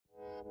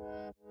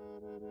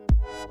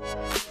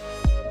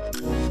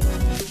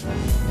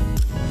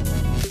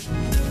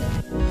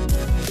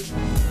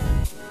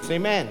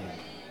Amen.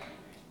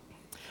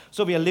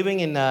 So we are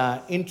living in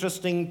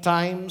interesting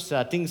times.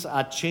 Things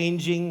are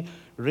changing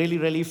really,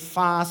 really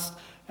fast.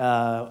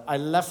 I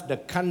left the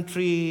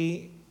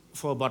country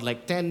for about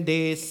 10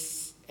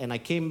 days, and I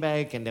came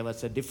back, and there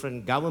was a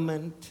different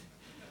government.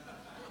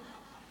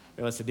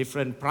 There was a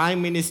different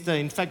prime minister.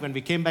 In fact, when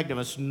we came back, there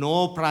was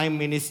no prime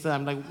minister.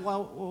 I'm like,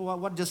 wow,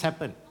 what just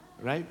happened,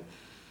 right?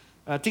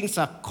 Things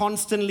are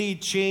constantly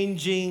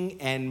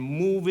changing and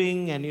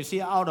moving, and you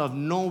see, out of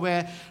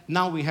nowhere,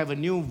 now we have a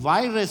new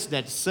virus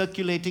that's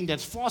circulating,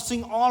 that's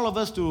forcing all of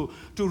us to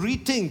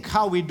rethink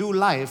how we do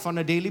life on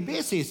a daily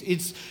basis.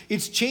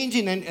 It's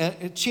changing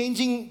and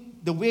changing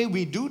the way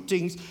we do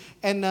things,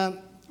 and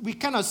we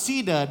kind of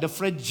see the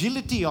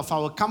fragility of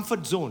our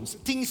comfort zones.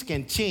 Things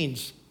can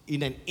change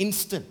in an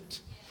instant.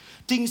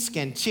 Things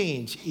can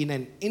change in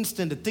an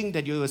instant. The thing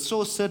that you were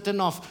so certain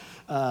of,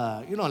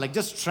 like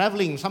just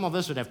traveling, some of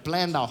us would have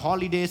planned our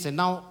holidays, and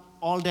now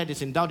all that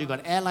is in doubt. You've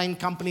got airline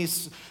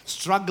companies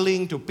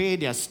struggling to pay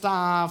their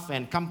staff,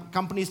 and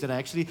companies that are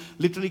actually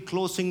literally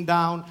closing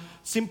down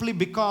simply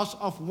because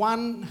of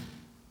one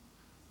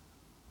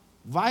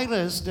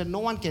virus that no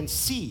one can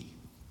see.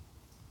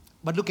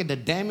 But look at the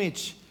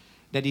damage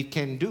that it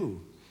can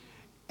do.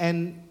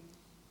 And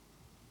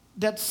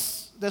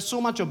there's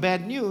so much of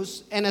bad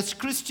news, and as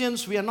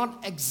Christians, we are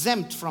not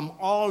exempt from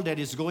all that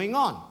is going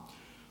on.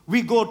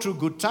 We go through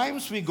good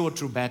times, we go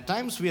through bad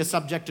times, we are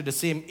subject to the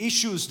same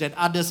issues that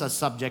others are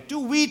subject to.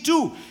 We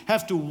too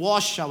have to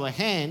wash our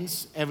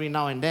hands every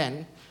now and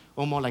then,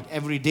 or more like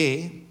every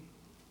day.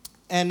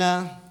 And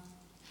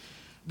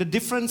the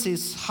difference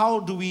is, how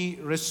do we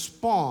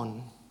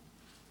respond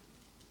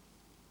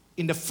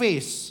in the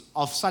face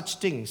of such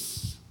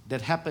things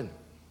that happen?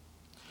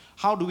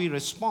 How do we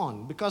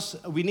respond? Because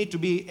we need to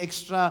be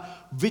extra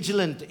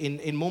vigilant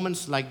in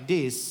moments like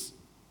this,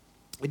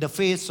 in the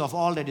face of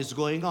all that is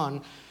going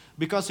on.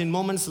 Because in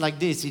moments like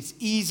this, it's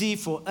easy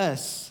for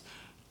us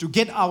to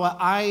get our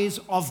eyes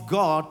off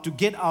God, to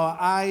get our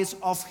eyes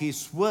off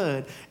His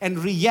Word, and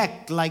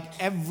react like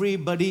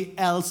everybody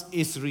else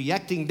is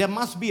reacting. There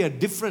must be a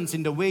difference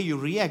in the way you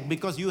react,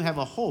 because you have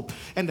a hope,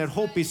 and that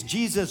hope is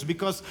Jesus,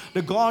 because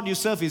the God you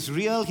serve is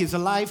real, He's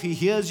alive, He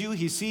hears you,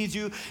 He sees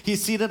you,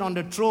 He's seated on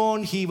the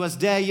throne, He was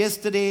there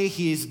yesterday,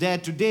 He is there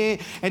today,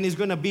 and He's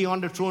going to be on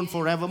the throne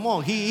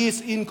forevermore. He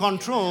is in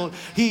control,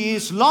 He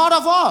is Lord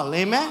of all,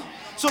 amen?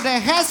 So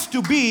there has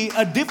to be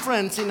a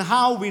difference in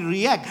how we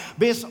react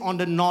based on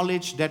the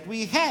knowledge that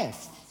we have.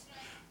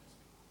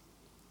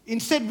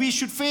 Instead, we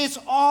should face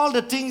all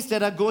the things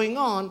that are going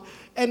on,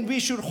 and we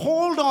should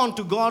hold on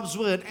to God's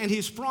word and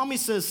His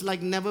promises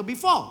like never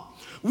before.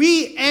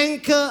 We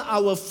anchor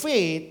our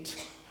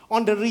faith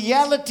on the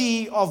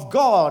reality of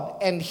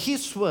God and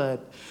His word,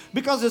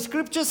 because the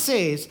scripture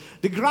says,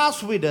 the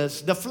grass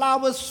withers, the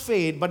flowers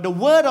fade, but the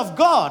word of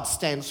God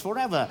stands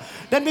forever.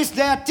 That means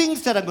there are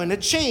things that are going to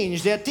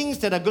change. There are things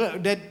that are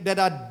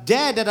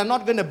there that are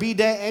not going to be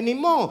there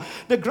anymore.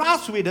 The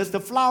grass withers,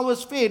 the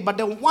flowers fade, but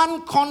the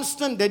one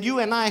constant that you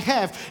and I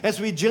have as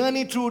we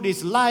journey through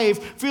this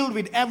life filled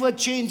with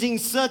ever-changing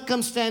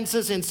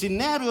circumstances and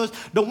scenarios,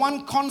 the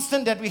one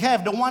constant that we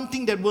have, the one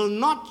thing that will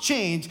not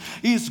change,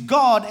 is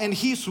God and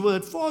His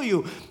word for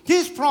you.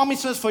 His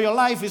promises for your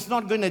life is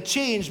not going to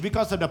change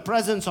because of the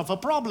presence of a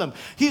problem.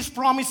 His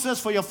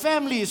promises for your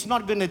family is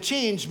not going to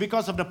change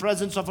because of the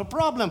presence of a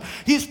problem.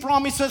 His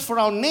promises for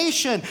our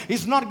nation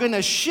is not going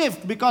to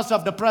shift because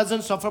of the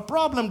presence of a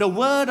problem. The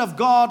word of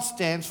God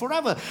stands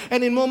forever.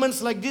 And in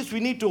moments like this, we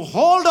need to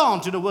hold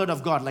on to the word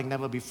of God like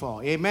never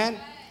before. Amen?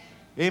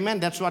 Amen.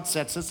 That's what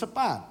sets us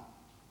apart.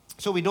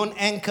 So we don't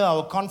anchor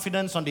our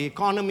confidence on the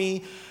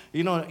economy.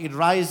 It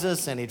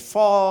rises and it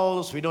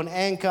falls. We don't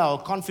anchor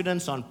our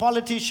confidence on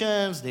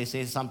politicians. They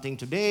say something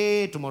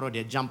today, tomorrow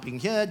they're jumping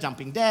here,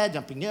 jumping there,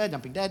 jumping here,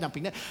 jumping there,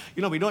 jumping there.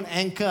 We don't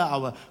anchor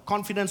our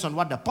confidence on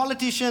what the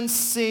politicians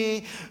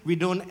say. We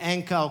don't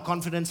anchor our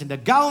confidence in the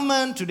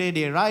government. Today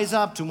they rise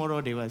up,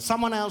 tomorrow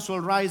someone else will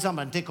rise up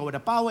and take over the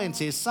power and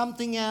say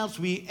something else.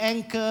 We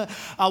anchor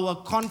our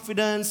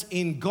confidence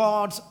in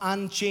God's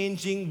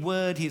unchanging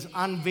word, His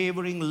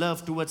unwavering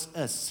love towards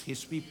us,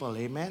 His people.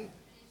 Amen?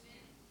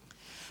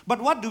 But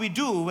what do we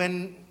do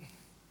when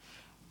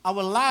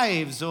our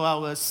lives or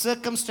our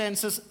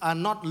circumstances are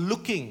not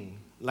looking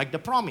like the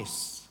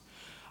promise,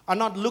 are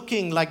not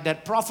looking like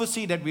that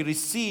prophecy that we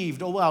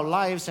received over our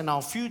lives and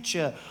our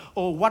future,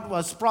 or what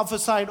was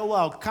prophesied over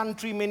our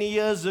country many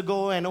years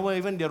ago, and over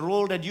even the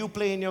role that you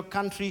play in your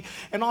country,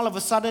 and all of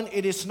a sudden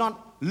it is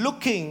not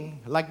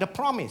looking like the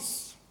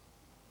promise?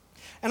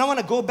 And I want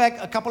to go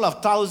back a couple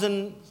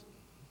thousand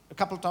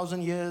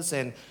years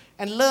and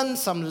learn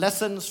some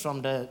lessons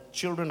from the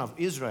children of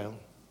Israel.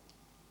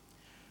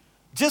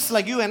 Just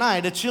like you and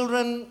I, the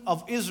children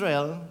of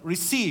Israel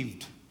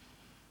received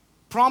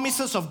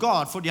promises of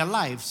God for their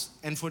lives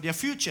and for their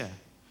future.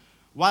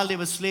 While they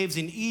were slaves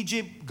in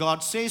Egypt,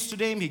 God says to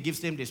them, He gives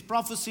them this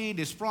prophecy,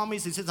 this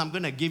promise. He says, I'm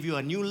going to give you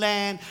a new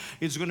land.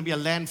 It's going to be a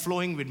land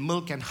flowing with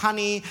milk and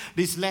honey.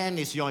 This land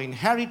is your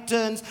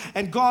inheritance.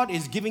 And God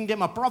is giving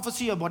them a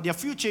prophecy about their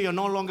future. You're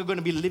no longer going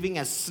to be living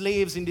as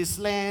slaves in this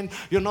land.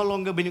 You're no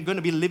longer going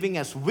to be living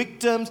as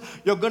victims.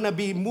 You're going to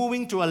be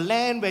moving to a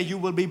land where you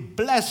will be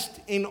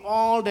blessed in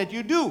all that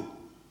you do.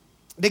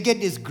 They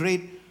get this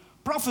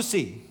great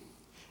prophecy.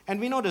 And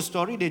we know the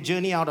story. They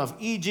journey out of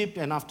Egypt,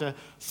 and after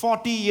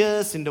 40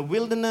 years in the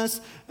wilderness,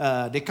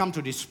 they come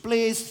to this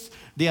place.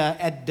 They are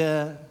at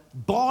the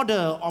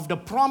border of the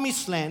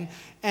promised land,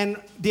 and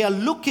they are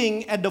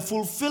looking at the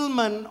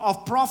fulfillment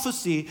of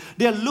prophecy.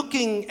 They are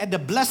looking at the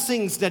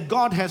blessings that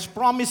God has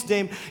promised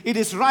them. It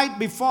is right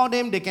before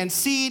them. They can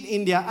see it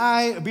in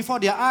their before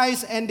their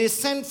eyes, and they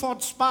send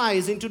forth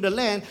spies into the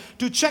land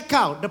to check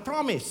out the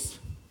promise.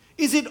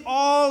 Is it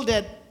all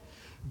that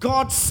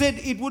God said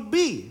it would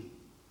be?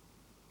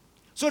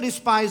 So the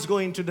spies go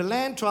into the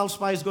land, 12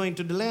 spies go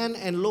into the land,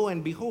 and lo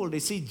and behold, they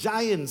see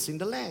giants in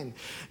the land.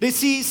 They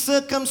see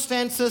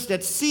circumstances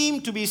that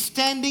seem to be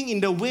standing in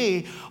the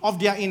way of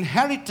their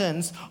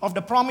inheritance, of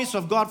the promise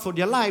of God for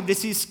their life. They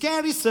see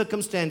scary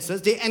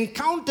circumstances. They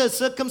encounter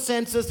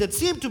circumstances that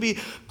seem to be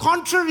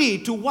contrary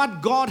to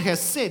what God has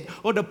said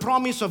or the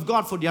promise of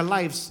God for their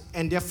lives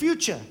and their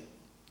future.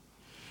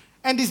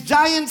 And this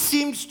giant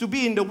seems to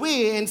be in the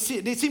way, and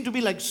they seem to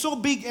be like so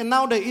big, and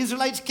now the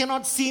Israelites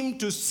cannot seem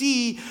to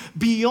see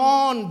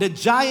beyond the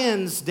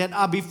giants that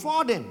are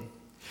before them.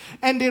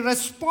 And they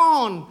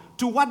respond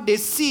to what they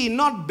see,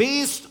 not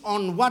based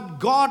on what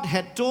God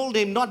had told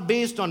them, not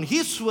based on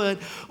His word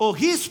or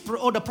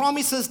the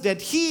promises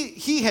that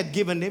He had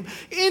given them.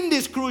 In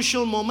this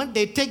crucial moment,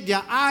 they take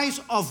their eyes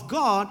off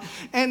God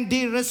and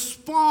they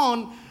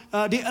respond.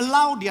 They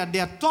allow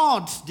their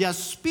thoughts, their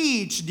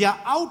speech, their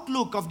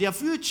outlook of their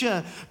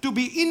future to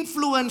be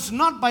influenced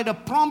not by the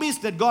promise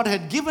that God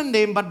had given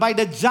them, but by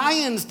the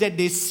giants that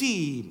they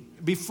see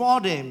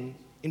before them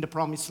in the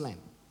promised land.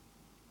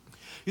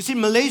 You see,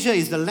 Malaysia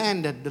is the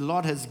land that the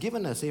Lord has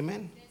given us.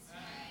 Amen?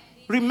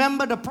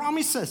 Remember the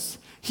promises.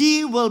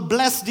 He will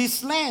bless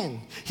this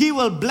land. He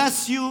will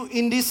bless you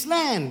in this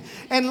land.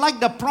 And like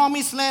the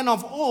promised land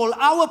of old,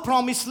 our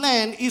promised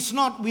land is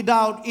not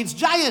without its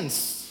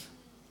giants.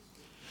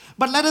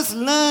 But let us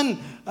learn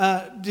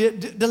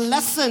the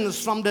lessons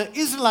from the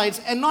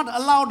Israelites and not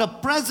allow the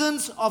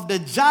presence of the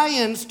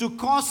giants to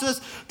cause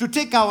us to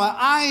take our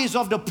eyes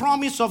off the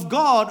promise of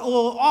God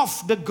or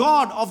off the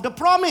God of the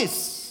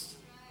promise.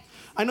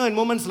 I know in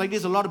moments like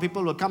this, a lot of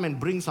people will come and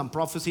bring some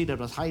prophecy that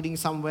was hiding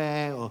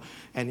somewhere,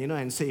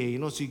 and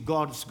say, see,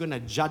 God's going to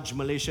judge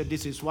Malaysia.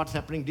 This is what's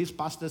happening. This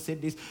pastor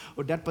said this,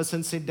 or that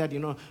person said that,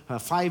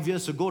 5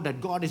 years ago,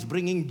 that God is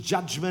bringing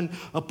judgment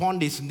upon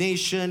this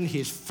nation.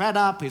 He's fed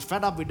up. He's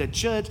fed up with the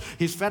church.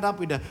 He's fed up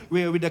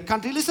with the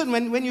country. Listen,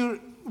 when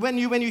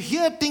you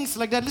hear things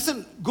like that,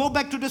 listen, go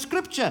back to the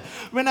scripture.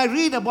 When I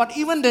read about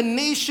even the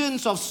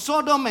nations of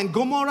Sodom and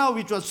Gomorrah,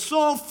 which was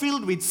so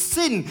filled with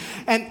sin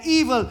and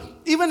evil,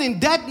 even in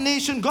that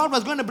nation, God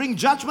was going to bring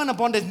judgment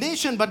upon that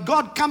nation. But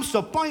God comes to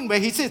a point where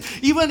He says,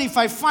 even if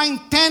I find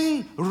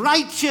 10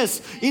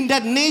 righteous in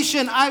that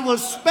nation, I will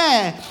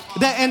spare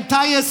the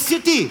entire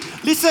city.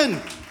 Listen,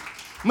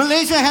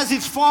 Malaysia has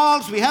its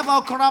faults. We have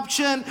our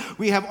corruption.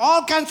 We have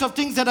all kinds of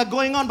things that are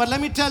going on. But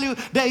let me tell you,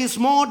 there is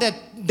more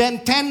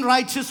than 10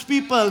 righteous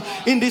people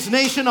in this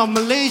nation of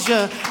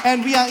Malaysia.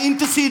 And we are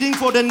interceding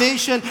for the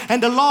nation.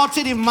 And the Lord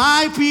said, if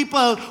my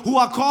people who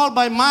are called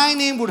by my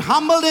name would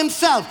humble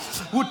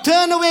themselves, would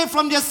turn away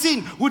from their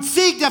sin, would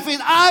seek their face,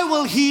 I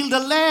will heal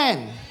the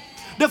land.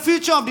 The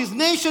future of this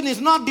nation is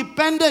not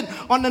dependent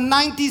on the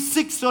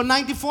 96 or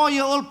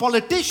 94-year-old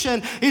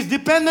politician. It's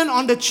dependent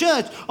on the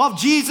church of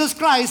Jesus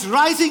Christ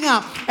rising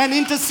up and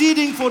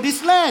interceding for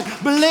this land.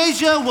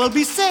 Malaysia will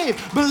be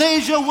saved.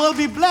 Malaysia will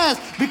be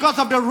blessed because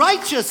of the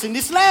righteous in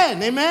this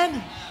land.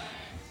 Amen?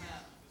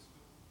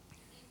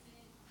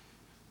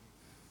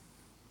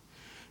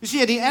 You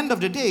see, at the end of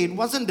the day, it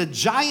wasn't the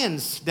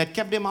giants that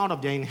kept them out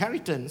of their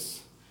inheritance.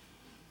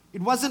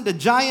 It wasn't the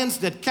giants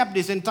that kept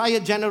this entire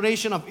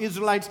generation of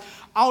Israelites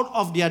out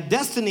of their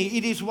destiny.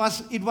 It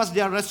was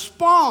their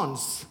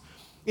response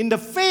in the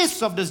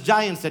face of those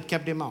giants that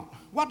kept them out.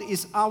 What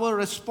is our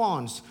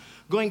response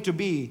going to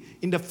be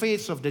in the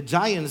face of the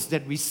giants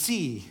that we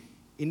see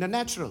in the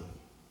natural?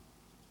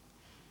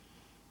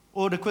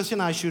 Or the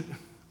question I should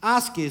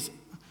ask is,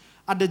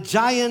 are the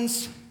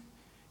giants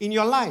in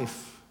your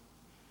life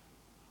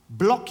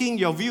blocking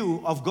your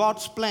view of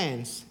God's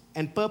plans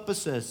and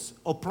purposes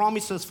or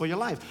promises for your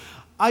life?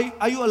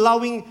 Are you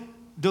allowing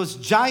those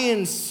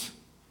giants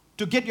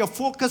to get your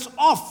focus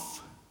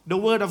off the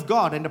word of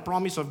God and the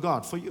promise of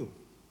God for you?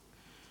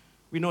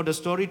 We know the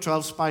story.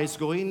 12 spies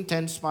go in,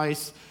 10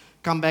 spies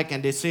come back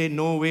and they say,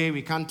 no way,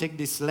 we can't take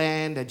this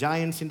land. The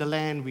giants in the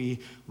land,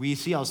 we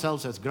see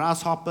ourselves as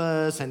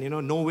grasshoppers, and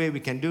no way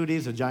we can do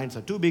this. The giants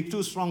are too big,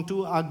 too strong,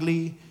 too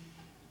ugly.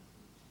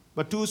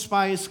 But 2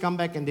 spies come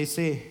back and they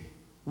say,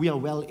 we are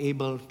well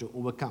able to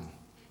overcome.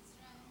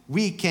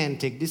 We can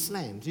take this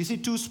land. You see,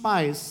 2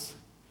 spies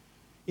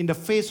in the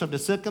face of the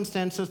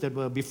circumstances that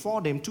were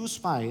before them, 2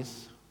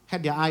 spies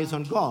had their eyes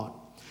on God.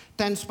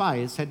 10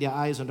 spies had their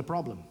eyes on the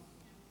problem.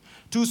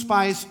 2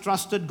 spies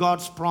trusted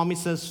God's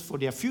promises for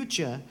their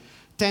future.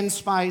 10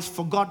 spies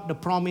forgot the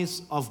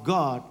promise of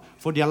God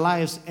for their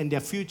lives and their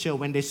future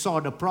when they saw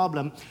the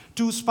problem.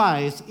 2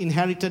 spies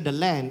inherited the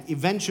land.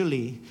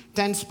 Eventually,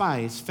 10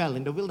 spies fell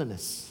in the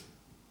wilderness.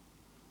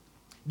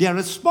 Their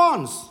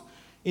response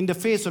in the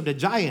face of the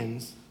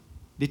giants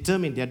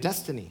determined their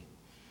destiny.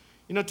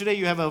 You know, today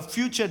you have a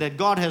future that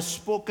God has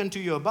spoken to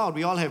you about.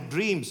 We all have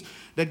dreams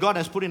that God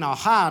has put in our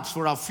hearts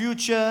for our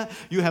future.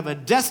 You have a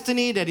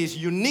destiny that is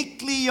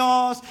uniquely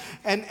yours.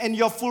 And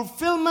your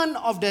fulfillment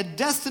of that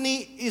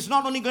destiny is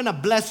not only going to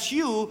bless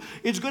you,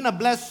 it's going to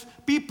bless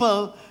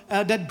people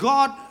that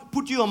God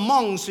put you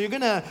among. So you're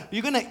going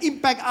to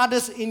impact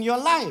others in your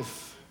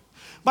life.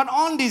 But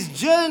on this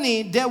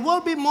journey, there will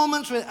be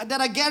moments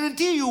that I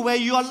guarantee you where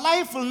your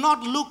life will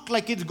not look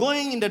like it's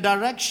going in the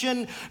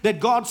direction that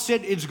God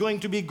said it's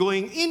going to be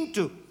going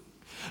into.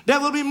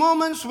 There will be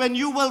moments when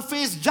you will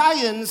face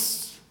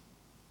giants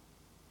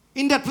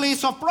in that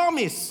place of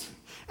promise.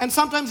 And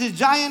sometimes these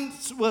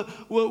giants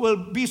will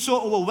be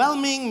so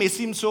overwhelming, may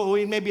seem so,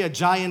 it may be a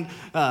giant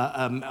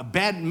a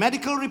bad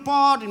medical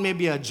report, it may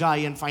be a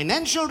giant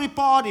financial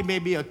report, it may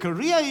be a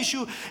career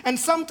issue, and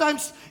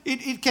sometimes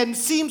it can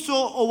seem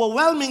so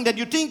overwhelming that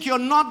you think you're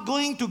not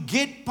going to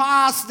get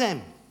past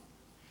them.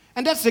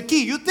 And that's the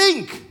key, you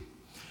think.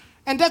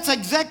 And that's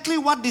exactly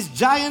what these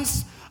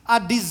giants are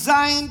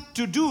designed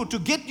to do, to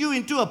get you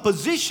into a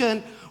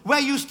position where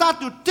you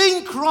start to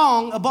think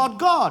wrong about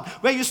God,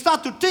 where you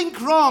start to think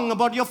wrong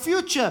about your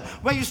future,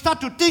 where you start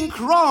to think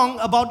wrong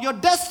about your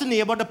destiny,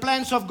 about the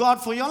plans of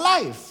God for your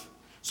life.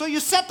 So you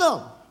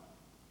settle.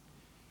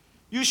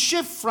 You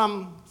shift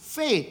from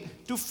faith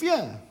to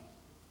fear.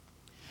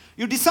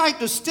 You decide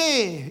to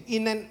stay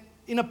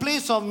in a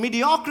place of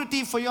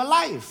mediocrity for your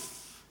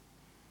life.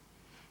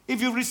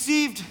 If you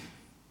received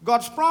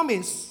God's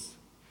promise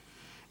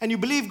and you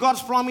believe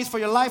God's promise for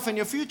your life and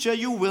your future,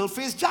 you will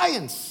face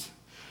giants.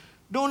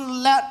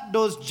 Don't let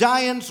those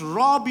giants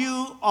rob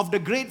you of the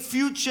great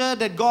future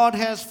that God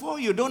has for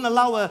you. Don't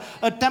allow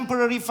a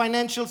temporary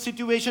financial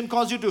situation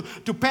cause you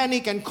to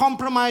panic and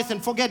compromise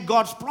and forget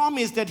God's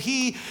promise that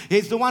He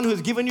is the one who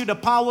has given you the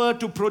power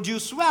to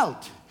produce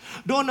wealth.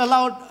 Don't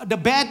allow the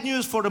bad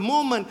news for a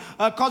moment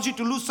cause you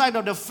to lose sight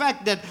of the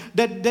fact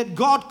that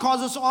God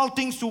causes all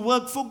things to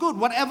work for good.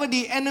 Whatever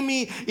the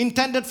enemy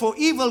intended for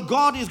evil,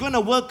 God is going to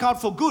work out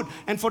for good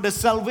and for the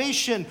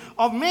salvation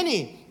of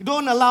many.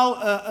 Don't allow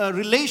a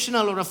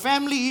relational or a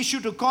family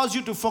issue to cause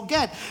you to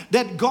forget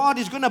that God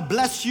is going to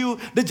bless you.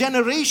 The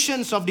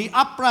generations of the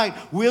upright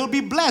will be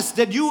blessed,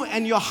 that you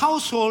and your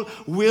household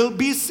will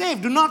be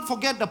saved. Do not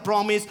forget the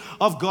promise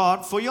of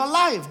God for your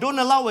life. Don't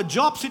allow a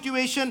job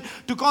situation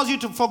to cause you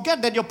to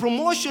forget that your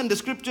promotion, the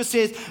scripture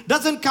says,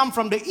 doesn't come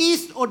from the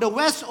east or the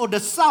west or the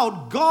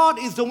south. God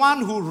is the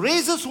one who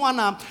raises one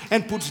up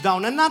and puts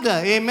down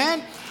another.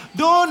 Amen.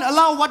 Don't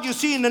allow what you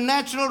see in the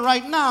natural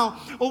right now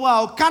over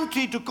our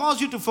country to cause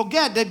you to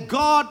forget that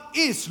God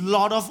is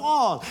Lord of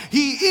all.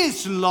 He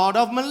is Lord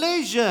of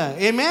Malaysia.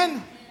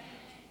 Amen.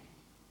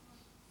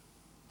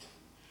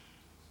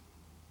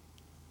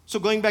 So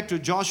going back to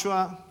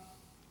Joshua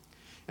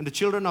and the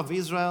children of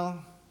Israel,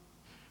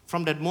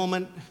 from that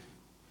moment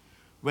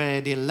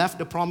where they left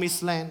the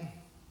promised land,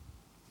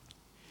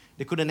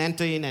 they couldn't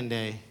enter in and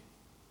they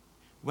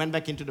went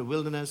back into the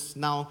wilderness.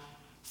 Now,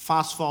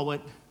 fast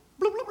forward,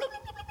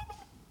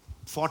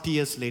 40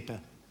 years later.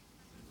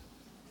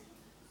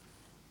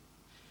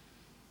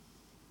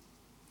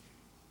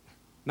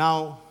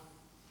 Now,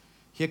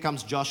 here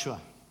comes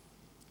Joshua.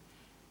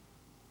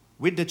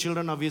 With the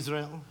children of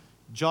Israel,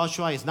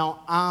 Joshua is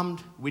now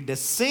armed with the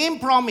same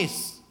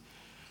promise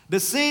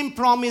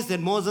that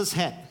Moses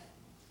had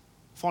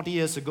 40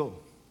 years ago.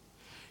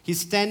 He's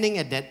standing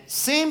at that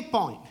same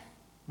point,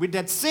 with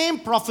that same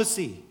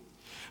prophecy,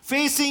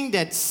 facing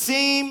that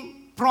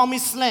same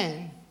promised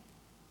land,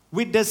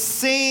 with the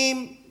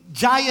same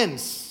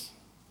giants.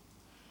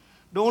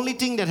 The only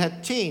thing that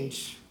had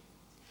changed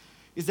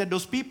is that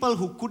those people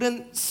who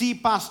couldn't see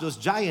past those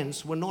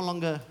giants were no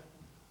longer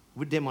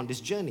with them on this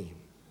journey.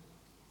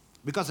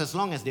 Because as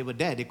long as they were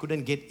there, they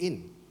couldn't get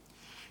in.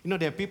 You know,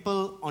 there are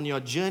people on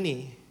your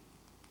journey.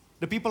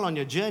 The people on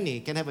your journey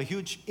can have a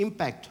huge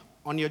impact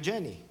on your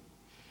journey.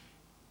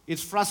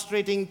 It's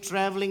frustrating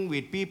traveling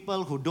with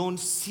people who don't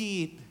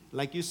see it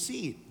like you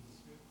see it,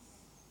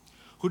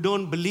 who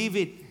don't believe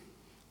it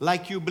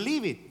like you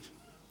believe it.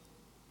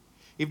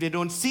 If they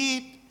don't see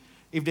it,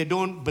 if they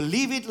don't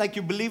believe it like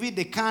you believe it,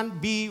 they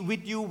can't be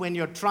with you when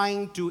you're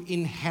trying to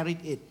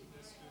inherit it.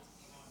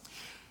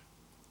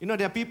 You know,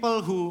 there are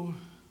people who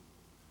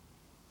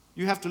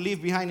you have to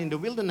leave behind in the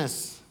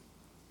wilderness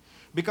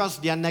because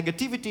their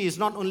negativity is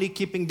not only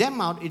keeping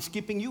them out, it's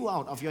keeping you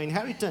out of your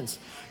inheritance.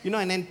 You know,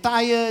 an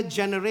entire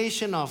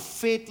generation of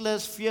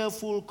faithless,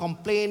 fearful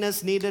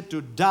complainers needed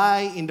to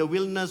die in the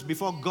wilderness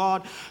before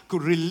God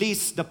could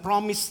release the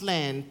promised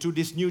land to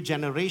this new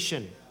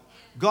generation.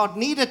 God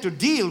needed to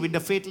deal with the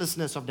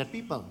faithlessness of that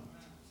people.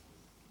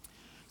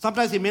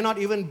 Sometimes it may not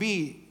even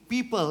be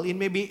people, it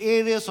may be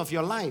areas of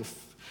your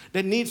life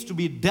that needs to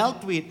be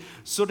dealt with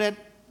so that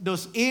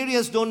those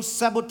areas don't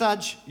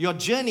sabotage your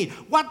journey.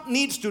 What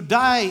needs to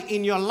die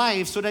in your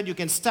life so that you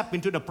can step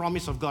into the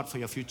promise of God for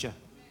your future?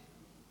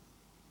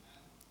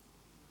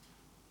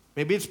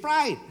 Maybe it's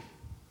pride.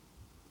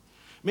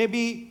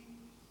 Maybe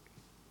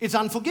it's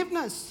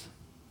unforgiveness.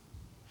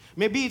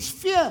 Maybe it's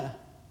fear.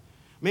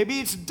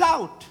 Maybe it's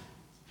doubt.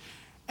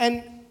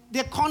 And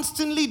they're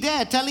constantly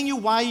there telling you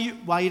why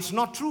it's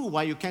not true,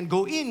 why you can't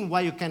go in, why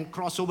you can't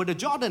cross over the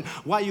Jordan,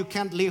 why you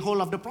can't lay hold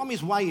of the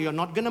promise, why you're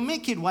not going to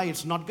make it, why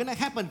it's not going to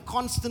happen.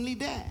 Constantly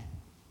there.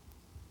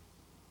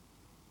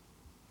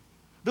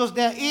 There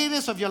are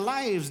areas of your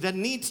lives that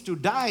needs to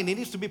die and it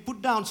needs to be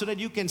put down so that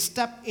you can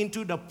step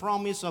into the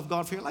promise of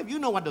God for your life. You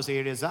know what those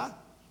areas are.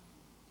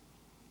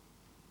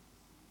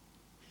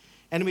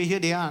 And here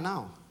they are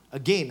now,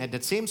 again at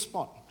that same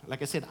spot.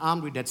 Like I said,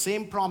 armed with that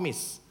same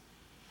promise.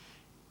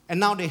 And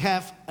now they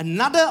have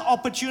another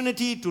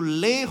opportunity to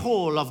lay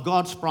hold of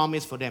God's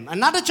promise for them.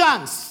 Another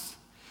chance.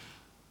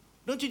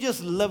 Don't you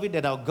just love it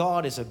that our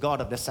God is a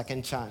God of the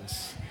second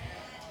chance?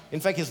 In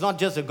fact, He's not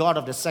just a God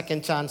of the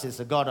second chance, He's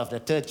a God of the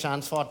third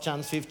chance, fourth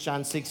chance, fifth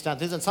chance, sixth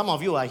chance. Listen, some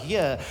of you are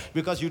here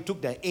because you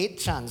took the 8th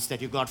chance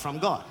that you got from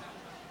God.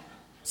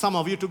 Some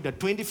of you took the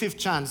 25th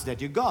chance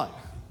that you got.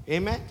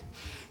 Amen?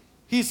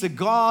 He's a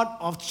God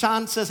of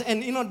chances.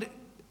 And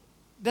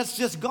that's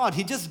just God.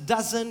 He just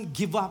doesn't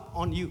give up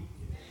on you.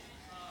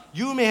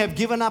 You may have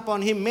given up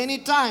on Him many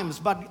times,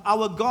 but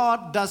our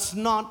God does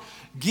not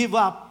give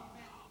up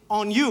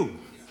on you.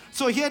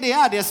 So here they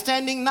are. They're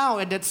standing now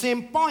at that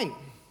same point.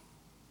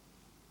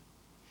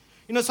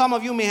 Some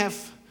of you may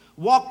have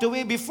walked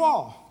away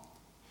before.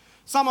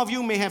 Some of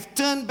you may have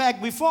turned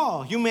back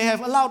before. You may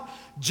have allowed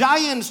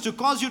giants to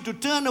cause you to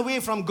turn away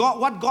from God,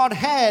 what God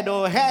had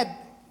or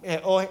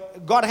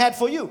God had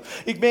for you.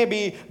 It may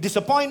be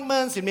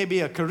disappointments, it may be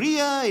a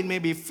career, it may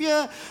be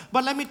fear.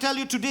 But let me tell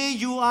you, today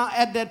you are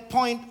at that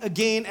point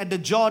again at the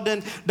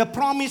Jordan. The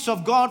promise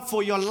of God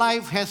for your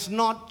life has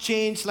not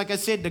changed. Like I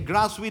said, the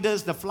grass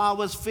withers, the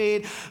flowers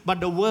fade, but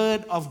the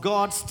word of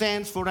God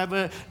stands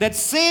forever. That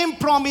same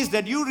promise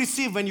that you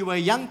received when you were a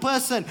young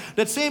person,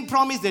 that same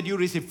promise that you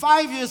received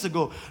 5 years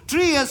ago,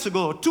 3 years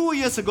ago, 2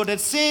 years ago,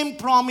 that same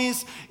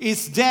promise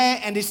is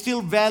there and is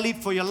still valid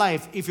for your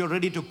life if you're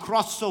ready to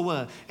cross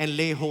over and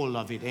lay hold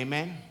of it.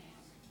 Amen?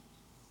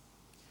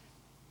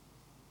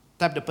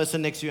 Tap the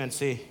person next to you and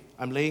say,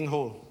 I'm laying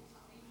hold.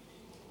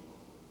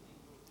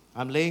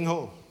 I'm laying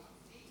hold.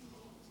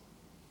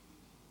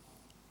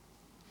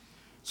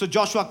 So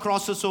Joshua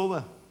crosses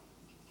over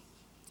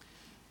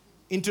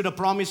into the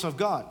promise of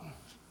God.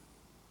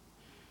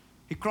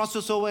 He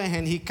crosses over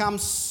and he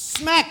comes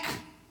smack.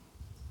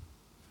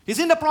 He's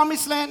in the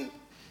promised land.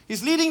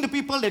 He's leading the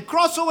people. They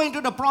cross over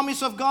into the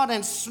promise of God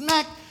and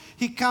smack.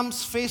 He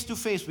comes face to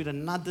face with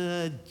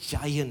another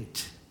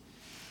giant.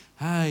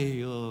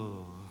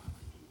 Ayo.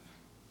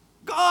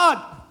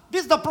 God,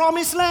 this is the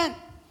promised land.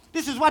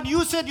 This is what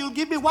you said you'll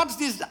give me. What's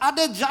this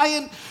other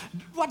giant?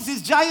 What's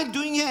this giant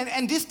doing here?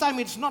 And this time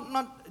it's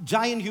not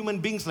giant human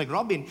beings like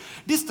Robin.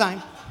 This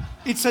time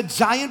it's a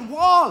giant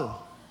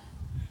wall.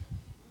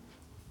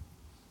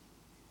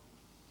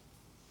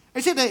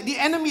 I said the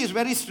enemy is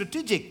very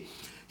strategic.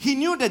 He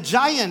knew the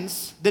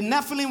giants, the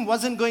Nephilim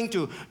wasn't going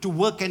to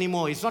work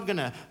anymore. It's not going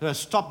to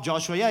stop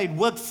Joshua. Yeah, it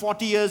worked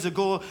 40 years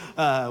ago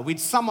with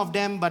some of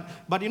them. But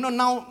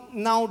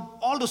now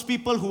all those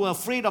people who were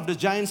afraid of the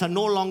giants are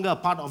no longer a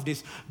part of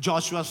this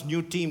Joshua's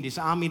new team, this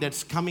army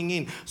that's coming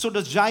in. So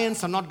the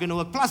giants are not going to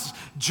work. Plus,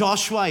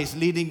 Joshua is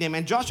leading them.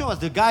 And Joshua was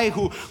the guy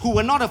who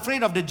were not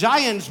afraid of the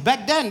giants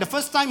back then. The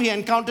first time he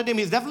encountered him,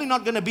 he's definitely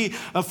not going to be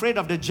afraid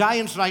of the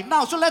giants right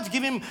now. So let's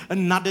give him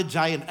another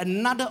giant,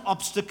 another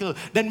obstacle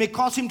that may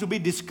cause him to be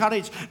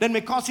discouraged, that may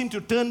cause him to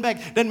turn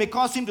back, that may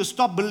cause him to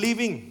stop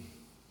believing.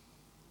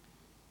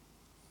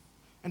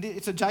 And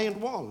it's a giant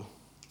wall.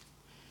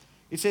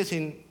 It says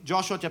in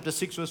Joshua chapter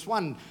 6 verse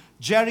 1,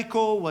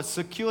 Jericho was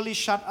securely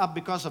shut up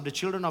because of the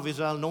children of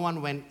Israel. No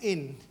one went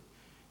in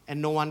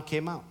and no one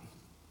came out.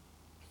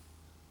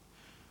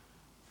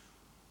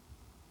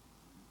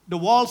 The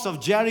walls of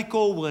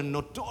Jericho were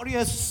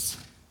notorious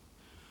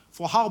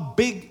for how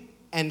big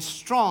and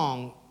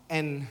strong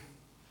and,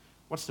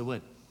 what's the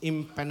word?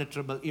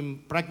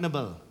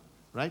 Impregnable,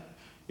 right?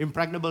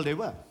 Impregnable they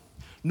were.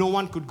 No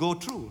one could go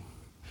through.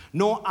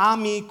 No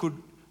army could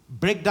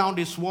break down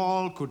this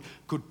wall,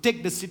 could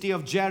take the city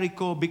of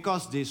Jericho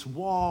because these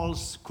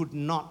walls could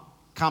not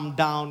come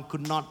down,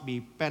 could not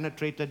be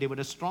penetrated. They were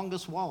the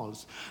strongest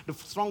walls, the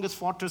strongest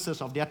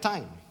fortresses of their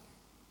time.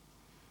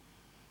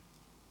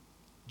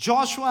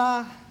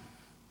 Joshua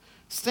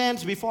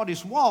stands before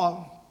this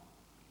wall.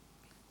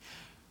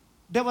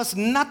 There was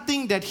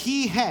nothing that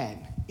he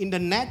had in the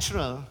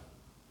natural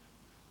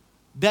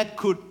that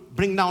could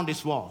bring down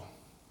this wall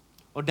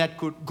or that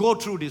could go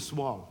through this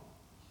wall.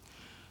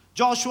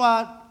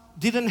 Joshua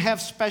didn't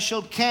have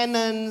special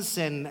cannons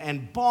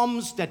and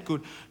bombs that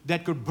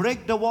could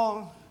break the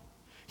wall.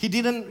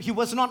 He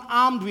was not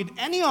armed with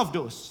any of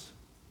those.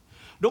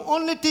 The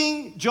only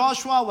thing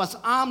Joshua was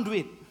armed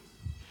with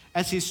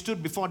as he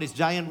stood before this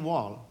giant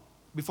wall,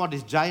 before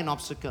this giant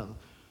obstacle,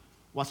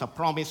 was a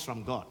promise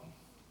from God.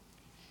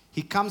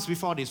 He comes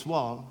before this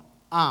wall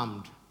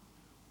armed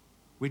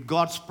with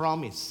God's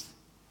promise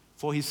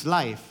for his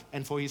life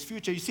and for his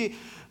future. You see,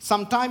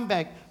 some time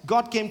back,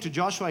 God came to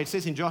Joshua. It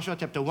says in Joshua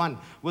chapter 1,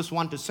 verse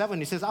 1 to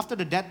 7, it says, after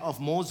the death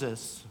of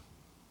Moses,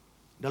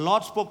 the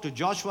Lord spoke to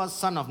Joshua,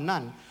 son of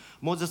Nun,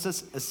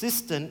 Moses'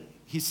 assistant.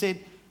 He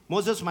said,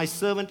 Moses, my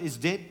servant, is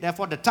dead.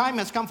 Therefore, the time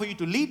has come for you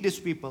to lead this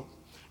people,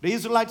 the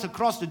Israelites,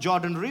 across the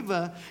Jordan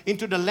River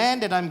into the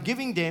land that I'm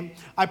giving them.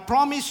 I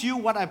promise you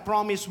what I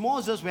promised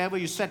Moses. Wherever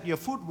you set your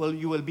foot,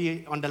 you will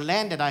be on the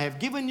land that I have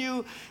given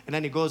you. And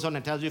then he goes on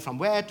and tells you from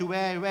where to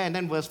where. And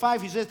then verse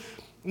 5, he says,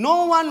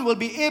 no one will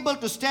be able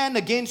to stand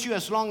against you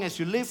as long as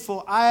you live,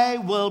 for I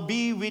will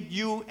be with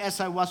you as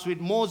I was with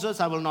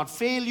Moses. I will not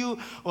fail you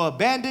or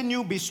abandon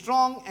you. Be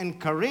strong and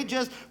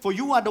courageous, for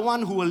you are the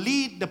one who will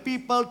lead the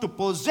people to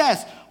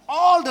possess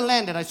all the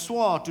land that I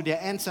swore to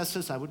their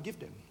ancestors I would give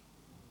them.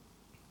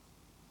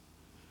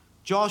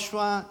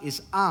 Joshua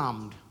is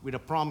armed with a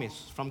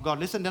promise from God.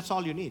 Listen, that's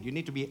all you need. You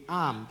need to be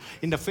armed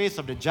in the face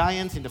of the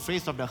giants, in the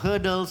face of the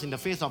hurdles, in the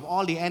face of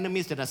all the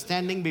enemies that are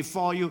standing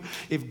before you.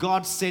 If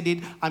God said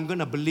it, I'm going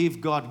to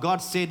believe God.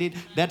 God said it,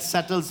 that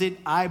settles it.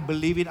 I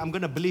believe it. I'm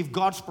going to believe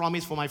God's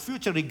promise for my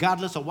future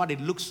regardless of what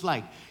it looks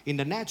like in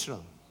the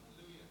natural.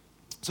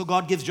 So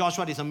God gives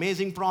Joshua this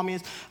amazing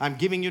promise. I'm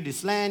giving you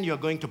this land. You're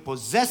going to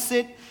possess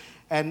it.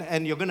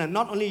 And you're going to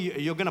not only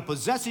you're going to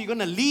possess it, you're going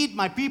to lead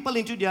my people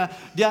into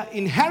their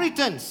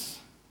inheritance.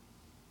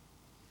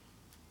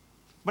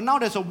 But now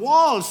there's a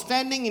wall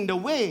standing in the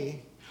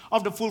way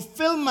of the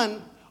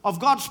fulfillment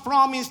of God's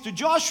promise to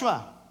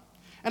Joshua.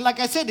 And like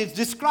I said, it's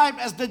described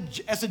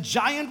as a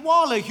giant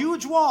wall, a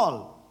huge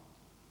wall.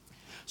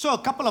 So a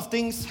couple of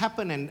things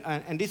happen,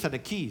 and these are the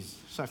keys.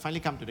 So I finally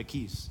come to the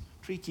keys,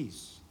 3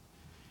 keys.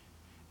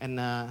 And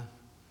I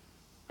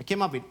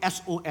came up with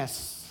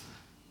SOS.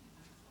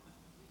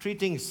 3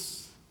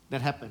 things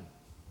that happen.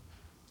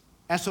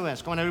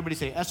 SOS. Come on, everybody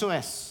say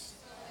SOS.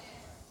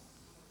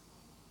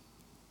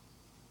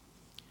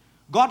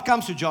 God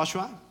comes to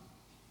Joshua.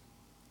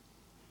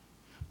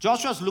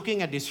 Joshua's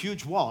looking at this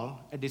huge wall,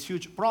 at this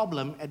huge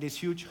problem, at this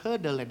huge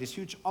hurdle, at this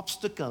huge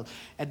obstacle,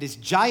 at this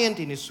giant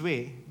in his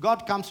way.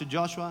 God comes to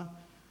Joshua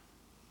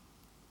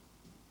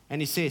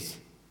and he says,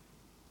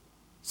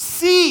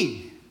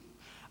 see,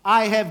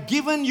 I have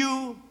given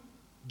you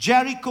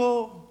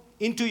Jericho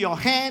into your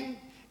hand,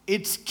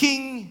 its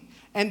king,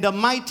 and the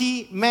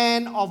mighty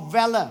man of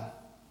valor.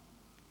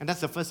 And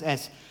that's the first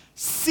S.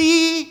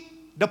 See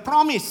the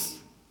promise.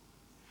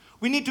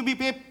 We need to be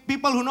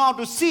people who know how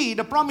to see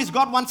the promise.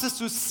 God wants us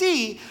to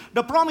see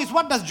the promise.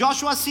 What does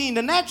Joshua see in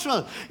the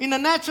natural? In the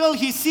natural,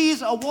 he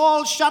sees a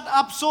wall shut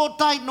up so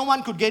tight no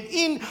one could get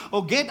in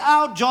or get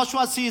out.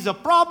 Joshua sees a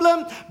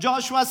problem.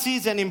 Joshua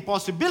sees an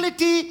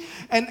impossibility.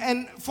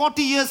 And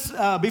 40 years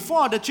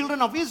before, the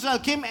children of Israel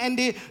came and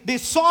they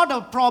saw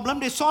the problem.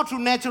 They saw through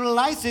natural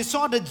eyes. They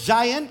saw the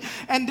giant.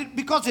 And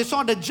because they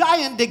saw the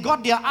giant, they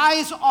got their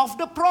eyes off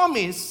the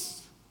promise.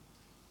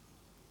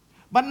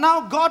 But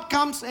now God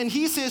comes and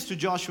he says to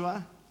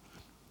Joshua,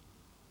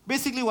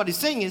 basically what he's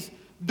saying is,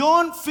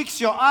 don't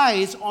fix your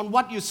eyes on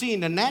what you see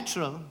in the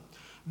natural.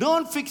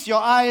 Don't fix your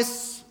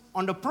eyes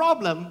on the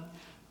problem.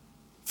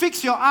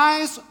 Fix your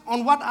eyes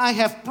on what I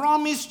have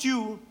promised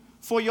you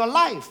for your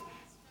life.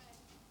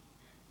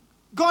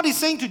 God is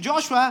saying to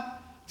Joshua,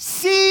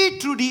 see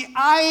through the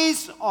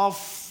eyes of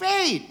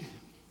faith.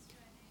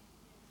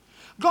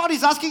 God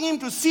is asking him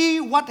to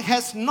see what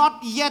has not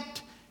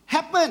yet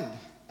happened.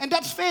 And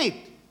that's faith.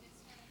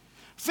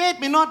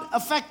 Faith may not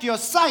affect your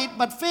sight,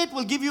 but faith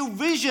will give you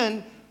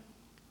vision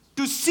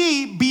to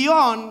see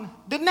beyond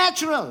the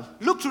natural.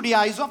 Look through the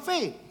eyes of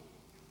faith.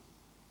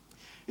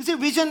 You see,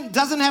 vision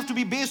doesn't have to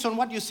be based on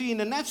what you see in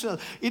the natural.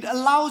 It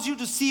allows you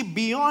to see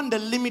beyond the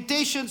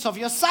limitations of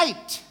your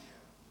sight.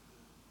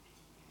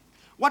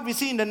 What we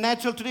see in the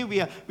natural today,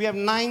 we have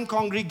 9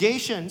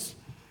 congregations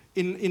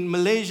in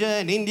Malaysia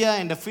and India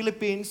and the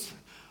Philippines.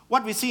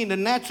 What we see in the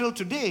natural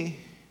today,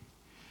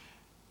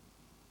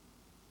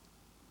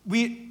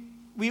 we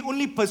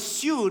only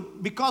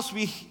pursued because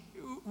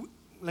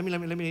let me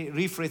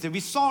rephrase it.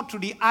 We saw through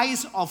the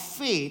eyes of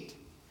faith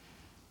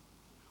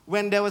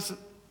when there was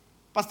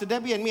Pastor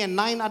Debbie and me and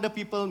 9 other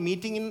people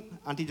meeting in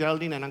Auntie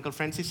Geraldine and Uncle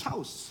Francis'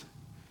 house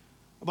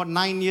about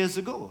 9 years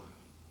ago.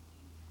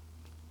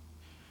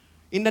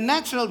 In the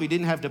natural, we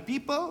didn't have the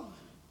people,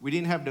 we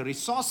didn't have the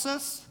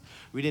resources,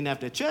 we didn't have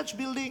the church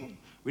building,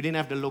 we didn't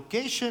have the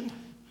location.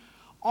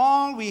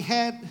 All we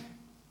had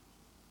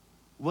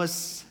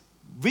was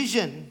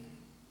vision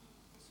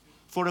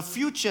for a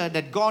future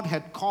that God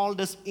had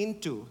called us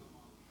into.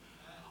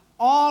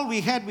 All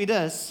we had with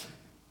us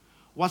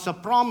was a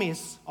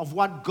promise of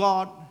what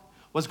God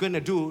was going to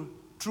do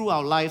through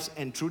our lives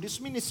and through this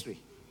ministry.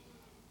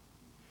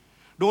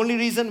 The only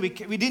reason we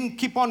didn't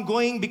keep on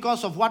going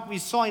because of what we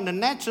saw in the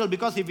natural,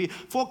 because if we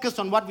focused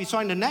on what we saw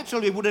in the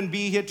natural, we wouldn't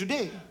be here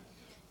today.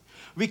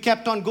 We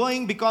kept on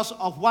going because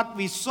of what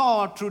we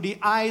saw through the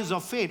eyes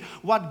of faith,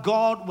 what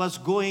God was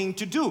going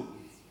to do.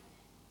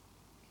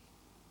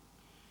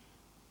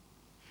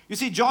 You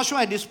see,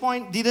 Joshua at this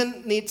point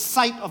didn't need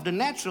sight of the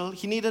natural.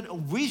 He needed a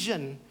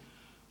vision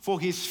for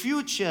his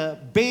future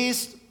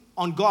based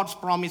on God's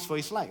promise for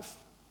his life.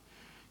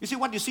 You see,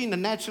 what you see in the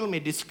natural may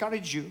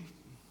discourage you.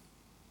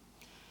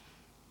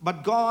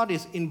 But God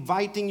is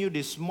inviting you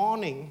this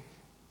morning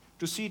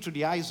to see through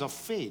the eyes of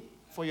faith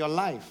for your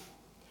life,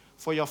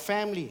 for your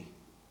family,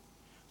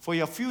 for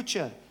your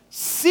future.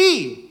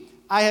 See,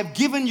 I have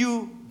given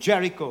you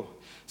Jericho.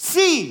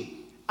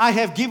 See, I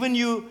have given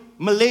you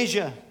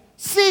Malaysia.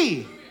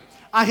 See,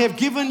 I have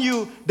given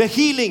you the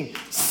healing.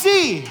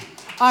 See,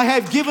 I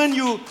have given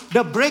you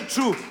the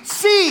breakthrough.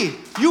 See,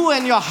 you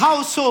and your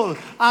household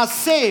are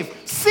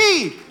safe.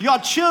 See, your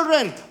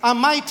children are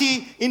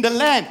mighty in the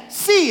land.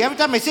 See, every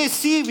time I say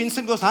see,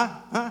 Vincent goes, huh?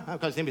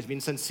 Because his name is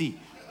Vincent C.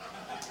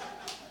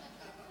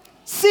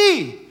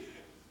 See,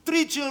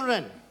 3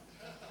 children.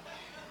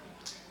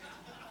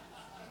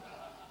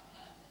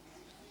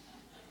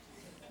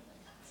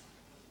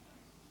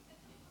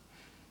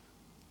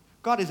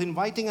 God is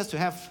inviting us to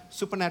have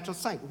supernatural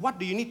sight. What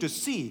do you need to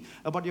see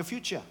about your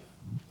future?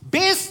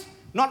 Based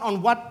not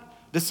on what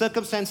the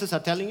circumstances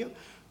are telling you,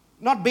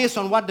 not based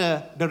on what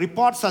the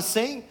reports are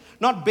saying,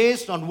 not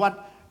based on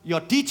what your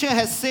teacher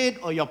has said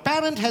or your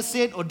parent has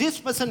said or this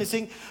person is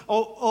saying,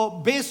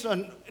 or based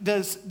on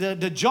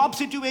the job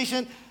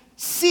situation.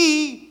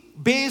 See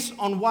based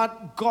on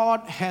what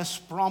God has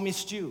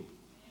promised you.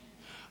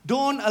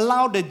 Don't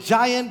allow the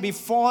giant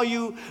before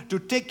you to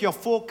take your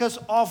focus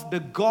off the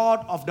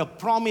God of the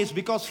promise,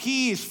 because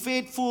He is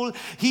faithful,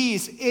 He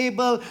is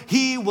able,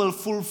 He will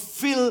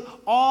fulfill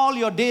all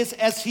your days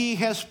as He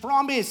has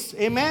promised.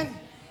 Amen?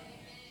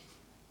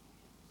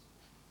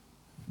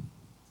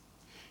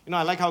 You know,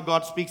 I like how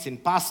God speaks in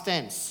past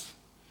tense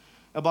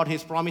about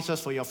His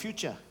promises for your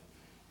future.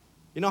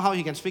 You know how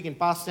He can speak in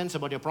past tense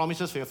about your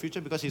promises for your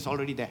future? Because He's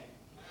already there.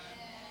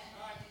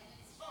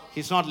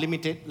 He's not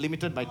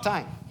limited by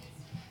time.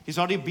 He's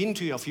already been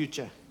to your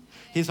future.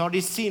 He's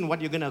already seen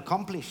what you're going to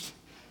accomplish.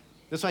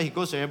 That's why He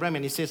goes to Abraham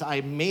and He says, I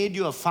made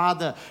you a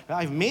father.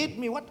 I've made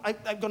me what?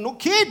 I've got no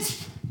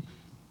kids.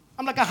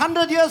 I'm like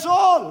 100 years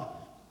old.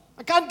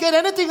 I can't get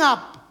anything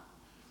up.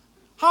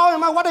 How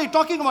am I? What are you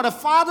talking about? A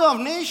father of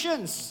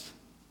nations.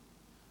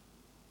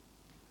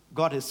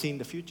 God has seen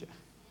the future.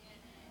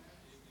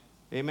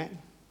 Amen.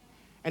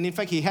 And in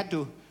fact, He had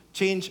to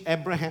change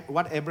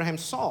what Abraham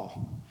saw.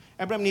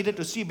 Abraham needed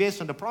to see based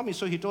on the promise.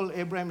 So He told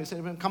Abraham, He said,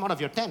 Abraham, come out of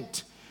your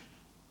tent.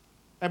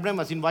 Abraham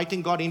was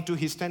inviting God into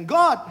his tent.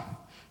 God,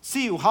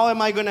 see, how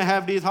am I going to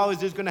have this? How is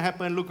this going to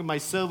happen? Look at my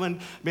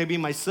servant. Maybe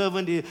my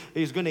servant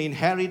is going to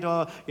inherit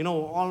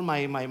all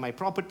my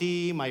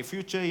property, my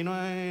future.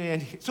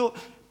 And so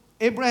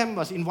Abraham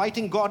was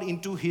inviting God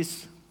into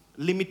his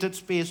limited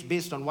space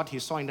based on what he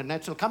saw in the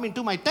natural. Come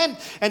into my tent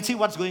and see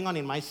what's going on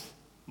in my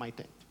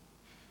tent.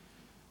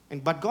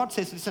 But God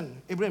says,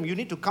 listen, Abraham, you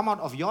need to come out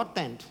of your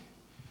tent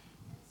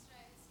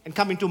and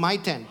come into my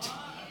tent.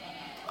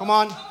 Come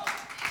on.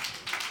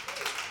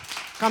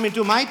 Come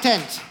into my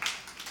tent.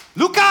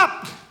 Look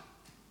up.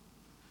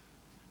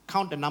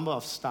 Count the number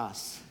of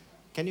stars.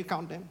 Can you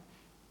count them?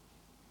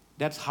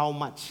 That's how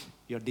much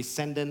your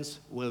descendants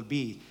will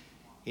be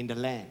in the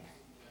land.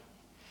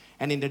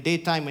 And in the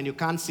daytime, when you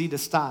can't see the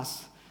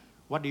stars,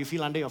 what do you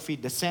feel under your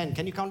feet? The sand.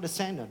 Can you count the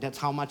sand? That's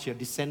how much your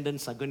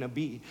descendants are going to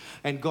be.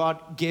 And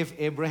God gave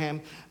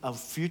Abraham a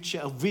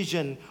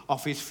vision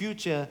of his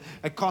future.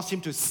 It caused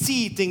him to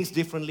see things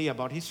differently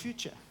about his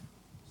future.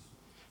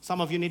 Some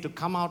of you need to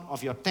come out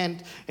of your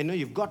tent and know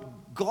you've got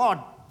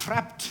God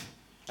trapped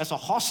as a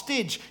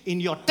hostage in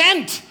your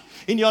tent,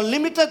 in your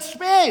limited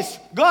space.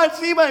 God,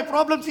 see my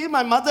problem, see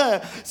my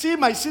mother, see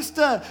my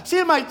sister,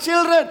 see my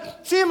children,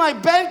 see my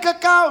bank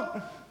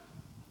account.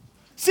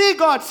 See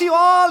God, see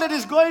all that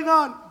is going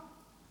on.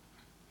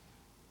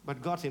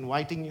 But God's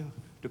inviting you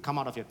to come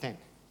out of your tent.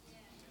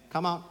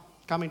 Come out,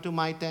 come into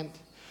my tent.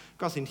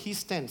 Because in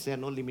His tent, there are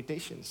no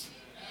limitations.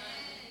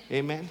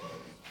 Amen.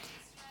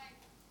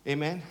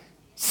 Amen.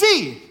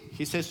 See,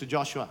 He says to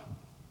Joshua,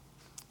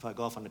 if I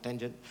go off on a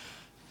tangent,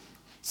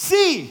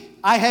 see,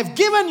 I have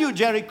given you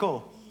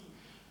Jericho.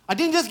 I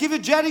didn't just give you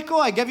Jericho,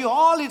 I gave you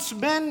all its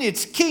men,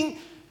 its king.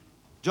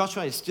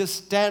 Joshua is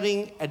just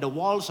staring at the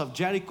walls of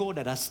Jericho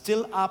that are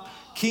still up,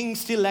 king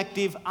still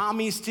active,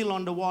 army still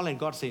on the wall, and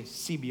God says,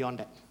 see beyond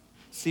that.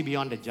 See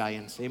beyond the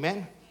giants.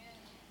 Amen?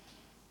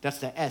 That's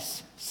the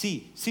S.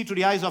 See. See through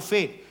the eyes of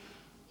faith.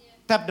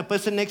 Tap the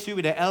person next to you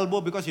with the elbow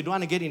because you don't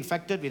want to get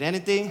infected with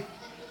anything.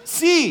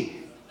 See.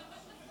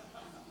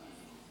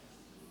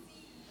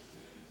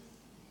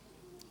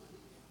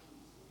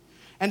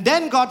 And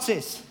then God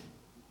says,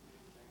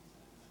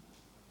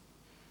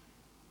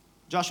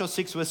 Joshua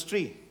 6 verse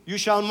 3, you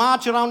shall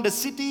march around the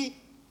city,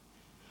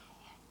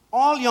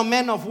 all your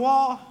men of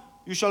war,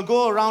 You shall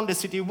go around the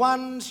city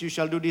once. You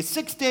shall do this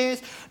 6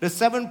 days. The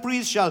 7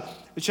 priests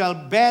shall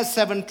bear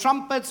 7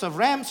 trumpets of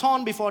ram's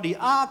horn before the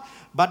ark.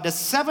 But the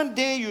 7th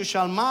day you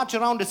shall march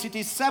around the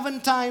city 7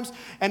 times,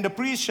 and the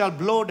priests shall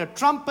blow the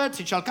trumpets.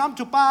 It shall come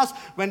to pass,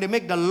 when they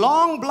make the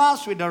long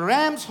blast with the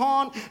ram's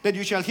horn, that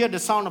you shall hear the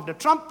sound of the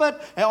trumpet,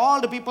 and all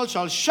the people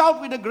shall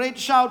shout with a great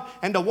shout,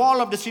 and the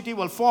wall of the city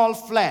will fall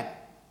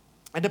flat.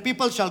 And the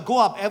people shall go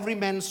up, every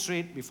man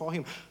straight before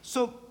him.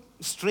 So,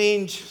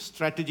 strange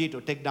strategy to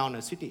take down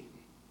a city.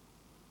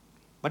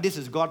 But this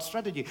is God's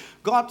strategy.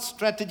 God's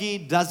strategy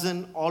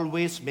doesn't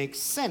always make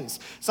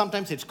sense.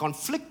 Sometimes it's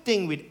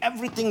conflicting with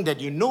everything that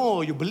you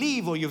know, you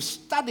believe, or you've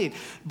studied.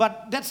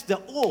 But that's the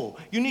O.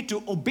 You need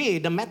to obey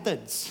the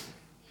methods.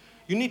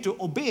 You need to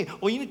obey,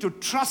 or you need to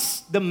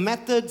trust the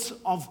methods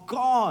of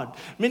God.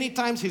 Many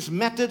times His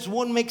methods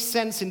won't make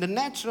sense in the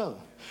natural.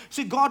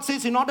 See, God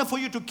says in order for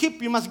you to keep,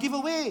 you must give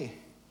away.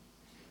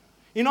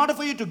 In order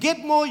for you to get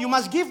more, you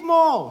must give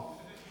more.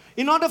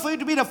 In order for you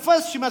to be the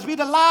first, you must be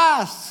the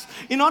last.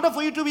 In order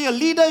for you to be a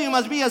leader, you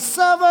must be a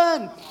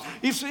servant.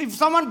 If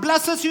someone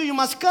blesses you, you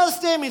must curse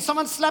them. If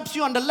someone slaps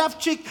you on the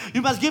left cheek,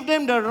 you must give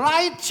them the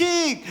right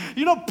cheek.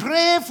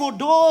 Pray for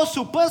those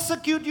who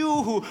persecute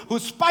you, who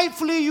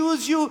spitefully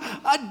use you.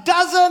 It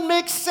doesn't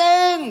make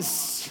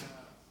sense.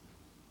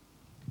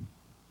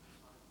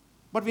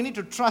 But we need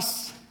to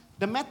trust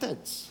the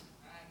methods.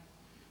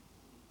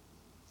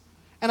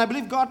 And I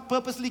believe God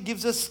purposely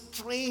gives us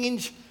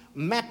strange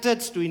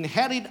methods to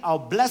inherit our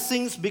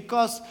blessings,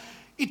 because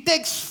it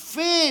takes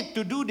faith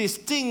to do these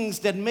things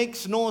that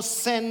makes no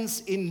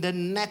sense in the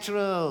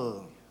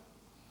natural.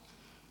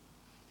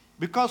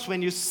 Because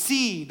when you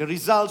see the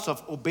results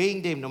of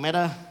obeying them, no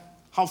matter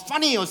how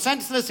funny or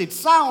senseless it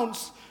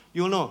sounds,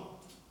 you'll know,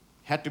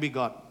 had to be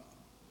God.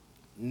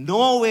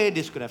 No way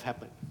this could have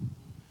happened.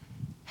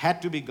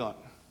 Had to be God.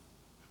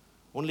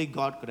 Only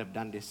God could have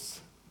done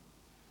this.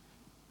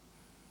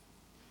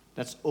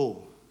 That's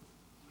O.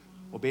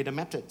 Obey the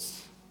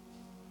methods.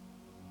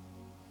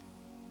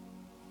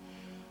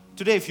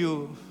 Today, if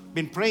you've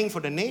been praying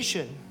for the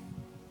nation,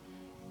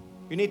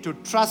 you need to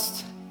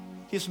trust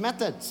His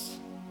methods.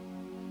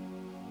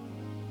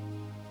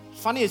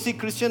 It's funny, you see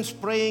Christians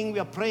praying, we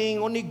are praying,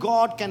 only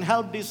God can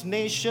help this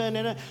nation.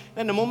 And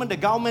then the moment the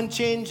government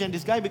changed and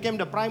this guy became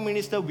the prime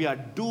minister, we are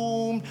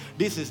doomed.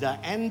 This is the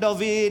end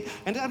of it.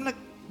 And I'm like,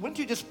 weren't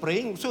you just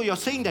praying? So you're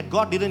saying that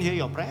God didn't hear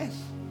your prayers?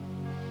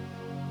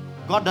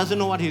 God doesn't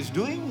know what He's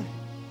doing?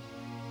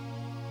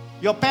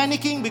 You're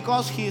panicking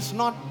because He's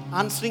not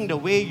answering the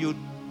way you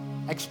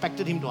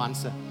expected Him to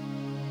answer.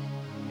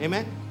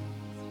 Amen?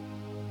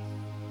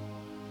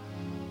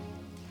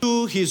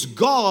 To His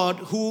God,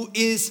 who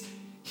is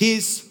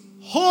His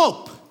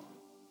hope.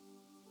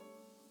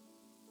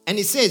 And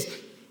He says,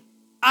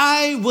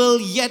 I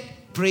will yet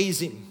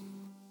praise Him.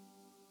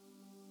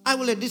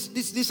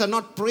 These are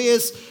not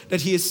prayers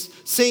that He is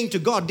saying to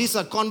God. These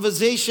are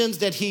conversations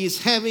that He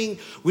is having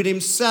with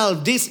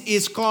Himself. This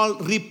is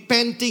called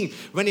repenting.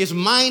 When his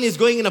mind is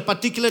going in a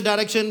particular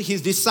direction,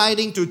 he's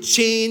deciding to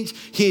change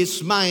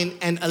his mind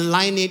and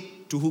align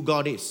it to who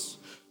God is.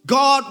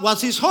 God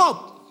was his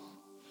hope.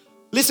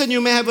 Listen,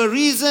 you may have a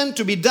reason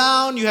to be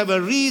down. You have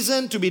a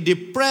reason to be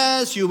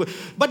depressed.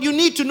 But you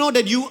need to know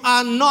that you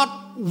are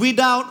not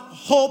without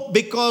hope,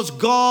 because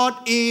God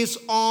is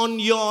on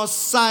your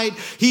side.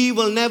 He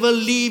will never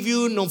leave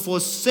you nor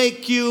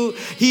forsake you.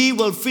 He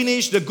will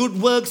finish the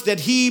good works that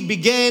He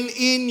began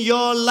in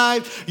your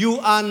life. You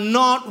are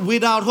not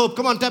without hope.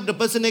 Come on, tap the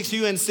person next to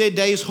you and say,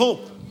 there is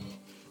hope.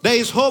 There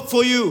is hope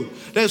for you.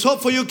 There is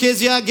hope for you,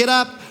 Kezia. Get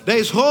up. There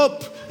is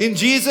hope in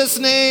Jesus'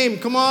 name.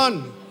 Come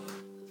on.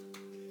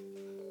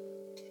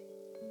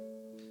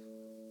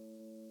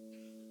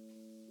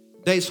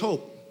 There is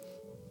hope.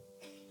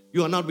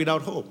 You are not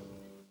without hope.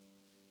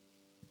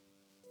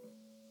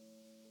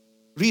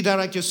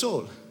 Redirect your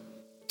soul.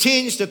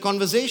 Change the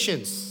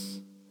conversations.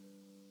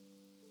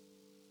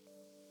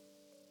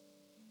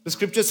 The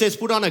scripture says,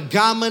 put on a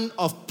garment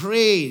of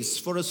praise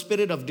for a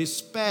spirit of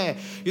despair.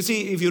 You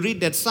see, if you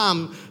read that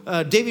psalm,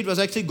 David was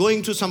actually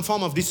going through some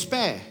form of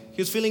despair.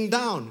 He was feeling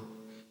down.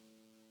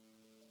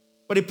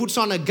 But he puts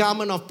on a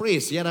garment of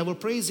praise. Yet I will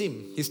praise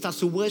Him. He starts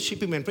to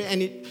worship Him and pray.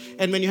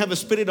 And when you have a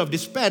spirit of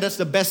despair, that's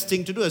the best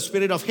thing to do. A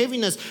spirit of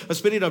heaviness, a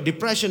spirit of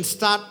depression,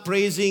 start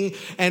praising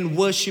and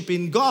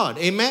worshiping God.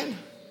 Amen?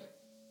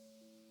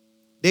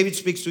 David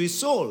speaks to his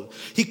soul.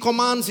 He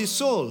commands his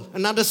soul.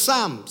 Another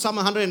psalm, Psalm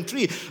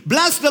 103.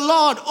 Bless the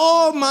Lord,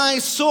 O my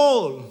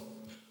soul.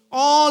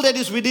 All that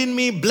is within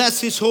me, bless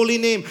His holy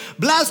name.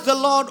 Bless the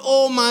Lord,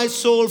 O my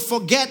soul.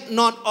 Forget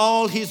not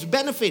all His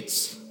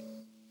benefits.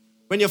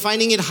 When you're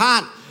finding it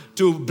hard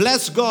to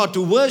bless God,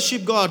 to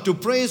worship God, to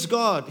praise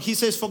God, He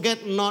says,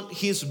 forget not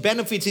His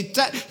benefits.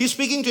 He's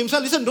speaking to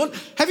himself. Listen,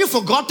 have you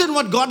forgotten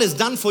what God has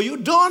done for you?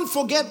 Don't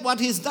forget what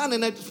He's done.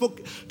 And I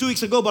spoke 2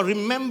 weeks ago about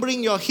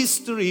remembering your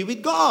history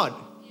with God.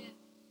 Yeah.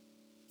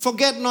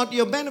 Forget not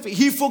your benefit.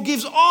 He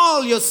forgives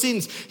all your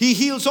sins. He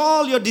heals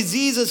all your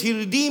diseases. He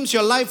redeems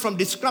your life from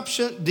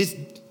destruction.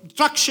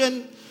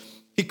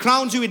 He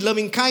crowns you with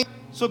loving kindness.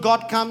 So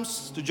God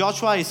comes to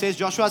Joshua. He says,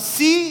 Joshua,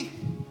 see,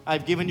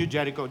 I've given you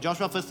Jericho.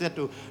 Joshua first had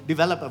to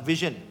develop a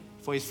vision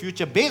for his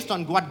future based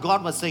on what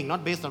God was saying,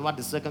 not based on what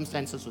the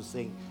circumstances were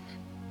saying.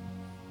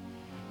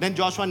 Then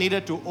Joshua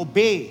needed to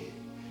obey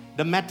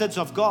the methods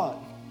of God.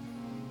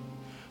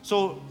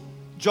 So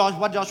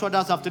what Joshua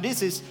does after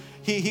this is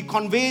he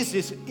conveys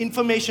this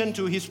information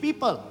to his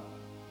people.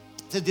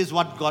 He says, this is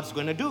what God's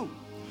going to do.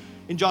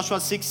 In Joshua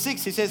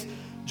 6:6, he says,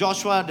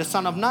 Joshua, the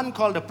son of Nun,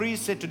 called the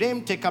priest, said to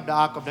them, take up the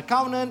ark of the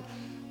covenant.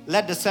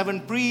 Let the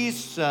 7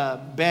 priests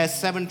bear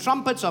 7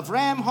 trumpets of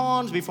ram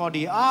horns before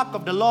the ark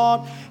of the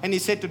Lord. And he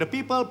said to the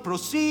people,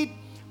 proceed,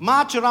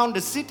 march around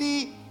the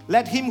city.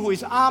 Let him who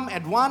is armed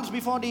advance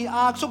before the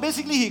ark. So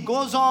basically he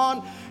goes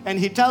on and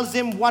he tells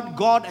them what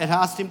God had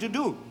asked him to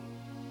do.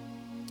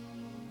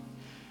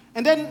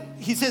 And then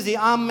he says the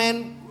armed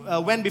men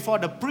went before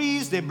the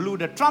priests. They blew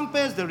the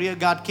trumpets. The rear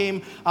guard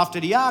came after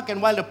the ark.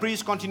 And while the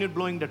priests continued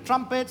blowing the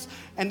trumpets.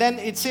 And then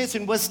it says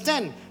in verse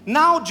 10,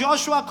 now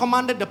Joshua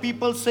commanded the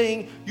people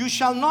saying, you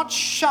shall not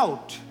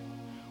shout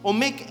or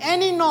make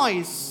any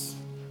noise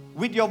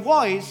with your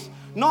voice,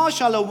 nor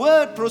shall a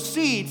word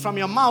proceed from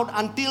your mouth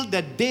until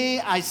the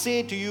day I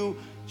say to you,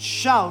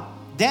 shout,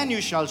 then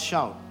you shall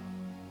shout.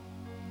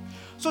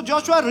 So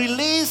Joshua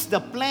relays the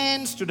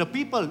plans to the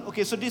people.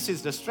 Okay, so this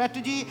is the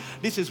strategy.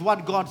 This is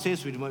what God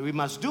says we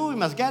must do. We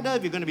must gather.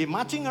 We're going to be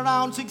marching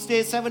around 6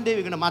 days, 7 days.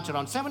 We're going to march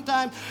around 7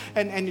 times.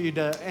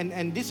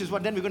 And this is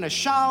what then we're going to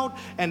shout.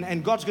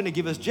 And God's going to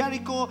give us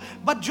Jericho.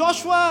 But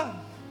Joshua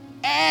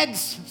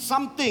adds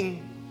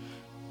something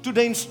to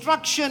the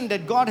instruction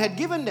that God had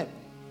given them.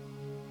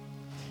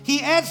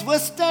 He adds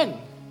verse 10.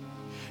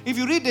 If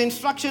you read the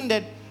instruction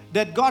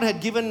that God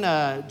had given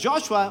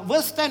Joshua,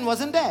 verse 10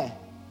 wasn't there.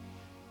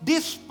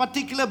 This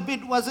particular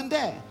bit wasn't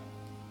there.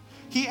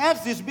 He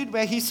adds this bit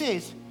where he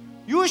says,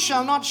 you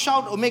shall not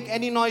shout or make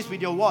any noise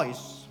with your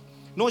voice,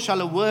 nor shall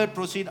a word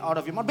proceed out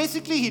of your mouth.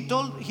 Basically,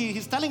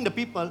 he's telling the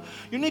people,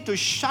 you need to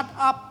shut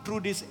up through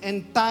this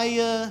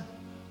entire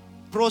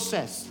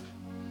process.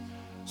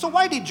 So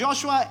why did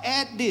Joshua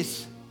add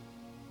this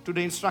to the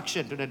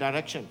instruction, to the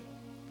direction?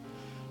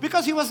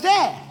 Because he was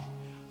there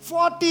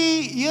 40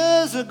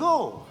 years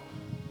ago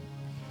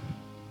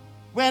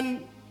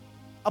when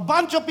a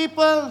bunch of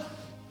people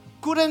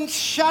couldn't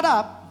shut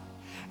up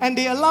and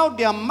they allowed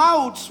their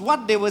mouths,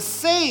 what they were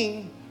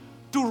saying,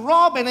 to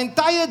rob an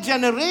entire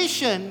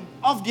generation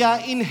of their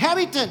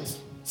inheritance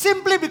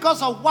simply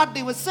because of what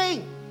they were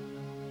saying.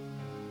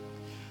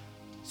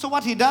 So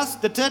what he does,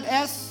 the third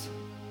S,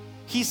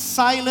 he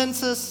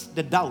silences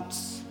the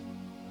doubts.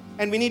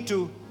 And we need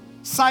to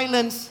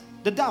silence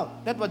the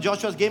doubt. That's what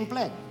Joshua's game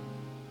plan.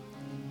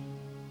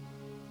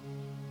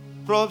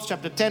 Proverbs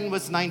chapter 10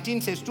 verse 19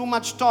 says, too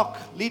much talk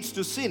leads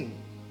to sin.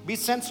 Be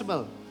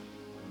sensible.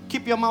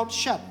 Keep your mouth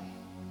shut.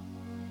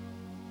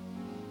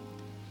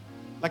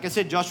 Like I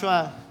said,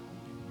 Joshua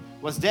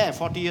was there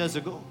 40 years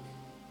ago.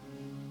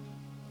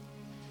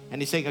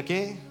 And he's saying,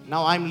 okay,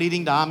 now I'm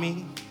leading the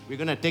army. We're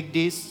going to take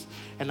this.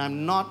 And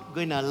I'm not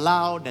going to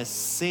allow the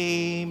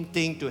same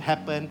thing to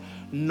happen,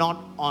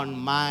 not on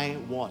my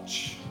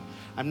watch.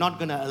 I'm not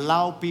going to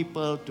allow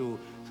people to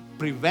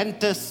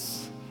prevent us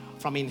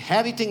from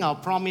inheriting our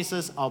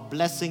promises, our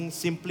blessings,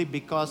 simply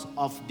because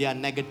of their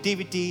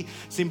negativity,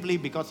 simply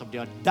because of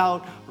their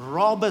doubt,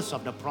 robbers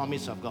of the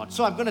promise of God.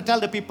 So I'm going to tell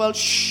the people,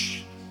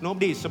 shh,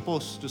 nobody is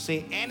supposed to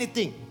say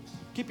anything.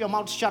 Keep your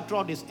mouth shut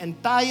throughout this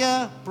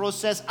entire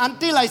process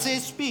until I say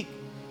speak.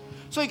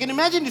 So you can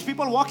imagine these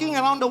people walking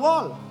around the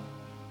wall.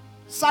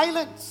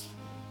 Silence.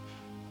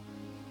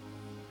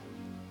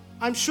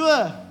 I'm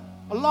sure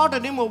a lot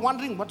of them were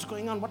wondering what's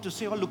going on, what to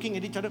say, all looking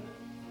at each other.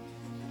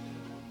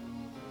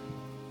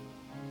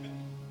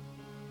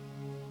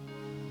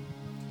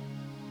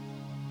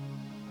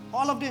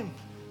 All of them,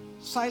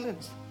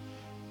 silence.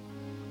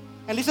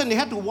 And listen, they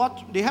have to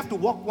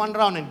walk one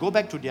round and go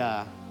back to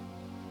their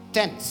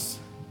tents.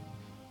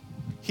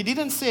 He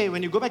didn't say,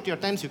 when you go back to your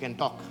tents, you can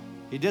talk.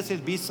 He just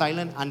says, be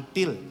silent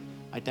until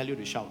I tell you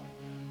to shout.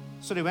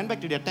 So they went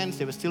back to their tents,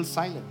 they were still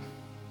silent.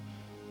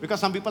 Because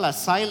some people are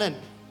silent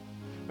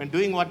when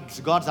doing what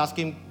God's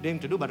asking them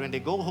to do, but when they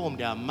go home,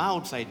 their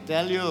mouths, I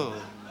tell you.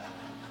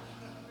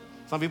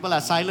 Some people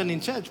are silent in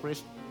church,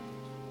 praise.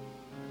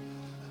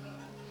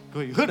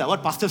 You heard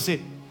what pastor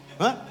said?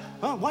 Huh?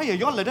 Why are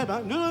you all like that?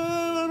 Huh?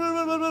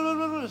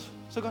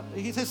 So God,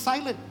 he says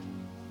silent.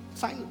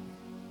 Silent.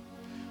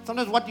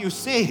 Sometimes what you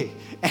say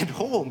at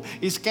home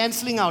is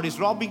cancelling out, is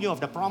robbing you of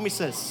the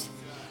promises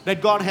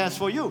that God has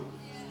for you.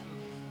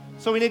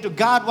 So we need to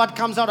guard what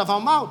comes out of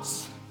our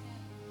mouths.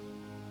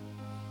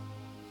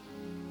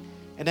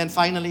 And then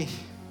finally,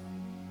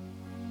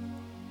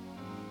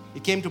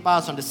 it came to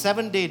pass on the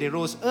 7th day, they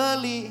rose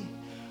early,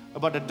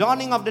 about the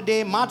dawning of the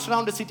day, marched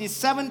around the city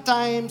 7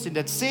 times in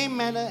that same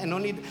manner, and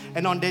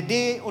on that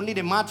day only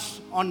they marched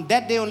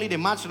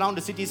around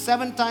the city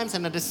 7 times.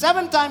 And at the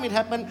 7th time it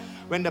happened,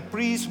 when the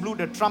priest blew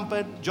the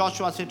trumpet,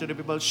 Joshua said to the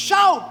people,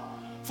 shout,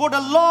 for the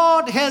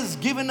Lord has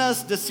given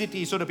us the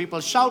city. So the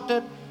people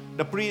shouted,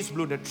 The priest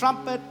blew the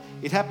trumpet.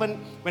 It happened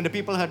when the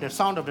people heard the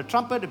sound of the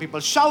trumpet. The people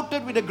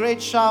shouted with a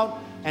great shout,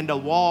 and the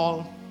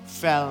wall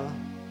fell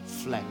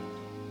flat.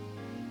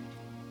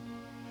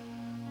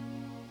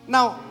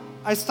 Now,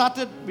 I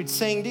started with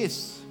saying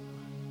this.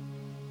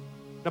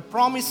 The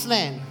promised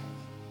land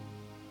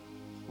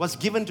was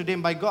given to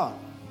them by God.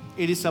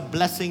 It is a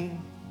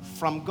blessing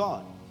from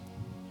God.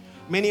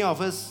 Many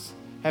of us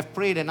have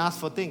prayed and asked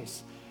for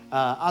things,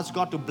 asked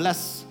God to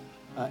bless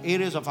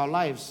areas of our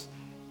lives.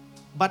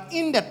 But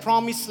in that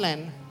promised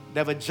land,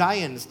 there were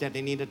giants that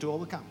they needed to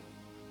overcome.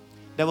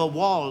 There were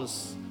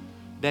walls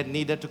that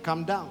needed to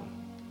come down.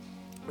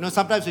 You know,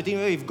 sometimes we think,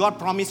 if God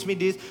promised me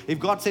this, if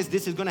God says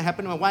this is going to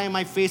happen, why am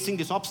I facing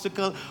this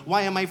obstacle?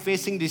 Why am I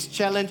facing this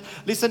challenge?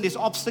 Listen, this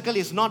obstacle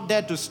is not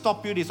there to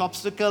stop you. This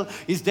obstacle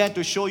is there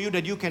to show you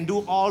that you can do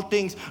all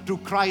things through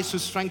Christ who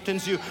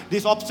strengthens you.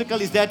 This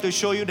obstacle is there to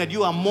show you that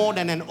you are more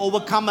than an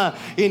overcomer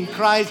in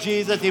Christ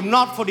Jesus. If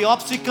not for the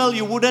obstacle,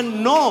 you wouldn't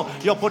know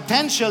your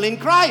potential in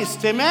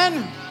Christ.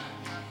 Amen?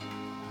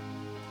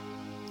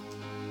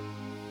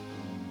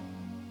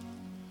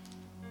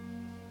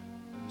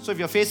 So if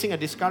you're facing a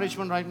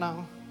discouragement right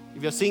now,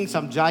 if you're seeing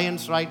some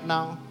giants right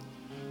now,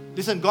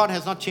 listen, God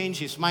has not changed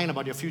His mind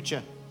about your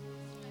future.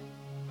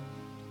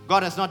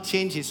 God has not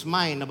changed His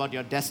mind about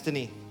your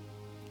destiny.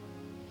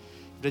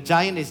 If the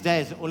giant is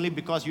there, it's only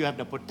because you have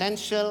the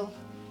potential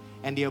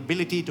and the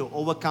ability to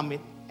overcome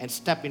it and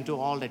step into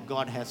all that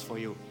God has for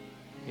you.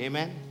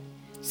 Amen?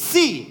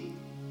 See.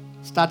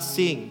 Start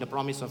seeing the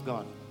promise of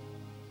God.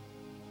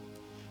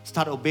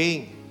 Start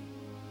obeying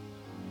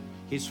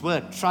His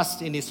word.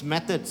 Trust in His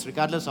methods,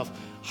 regardless of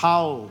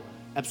how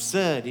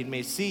absurd it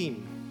may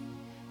seem.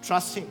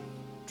 Trust Him.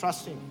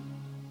 Trust Him.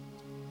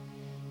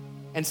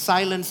 And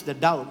silence the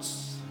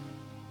doubts.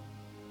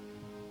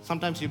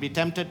 Sometimes you'll be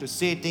tempted to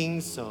say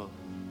things or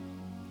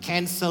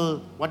cancel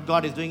what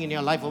God is doing in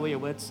your life over your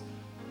words.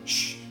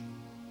 Shh.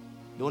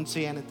 Don't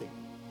say anything.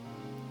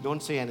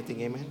 Don't say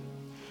anything. Amen.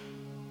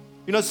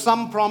 You know,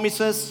 some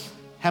promises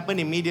happen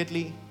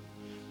immediately.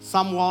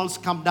 Some walls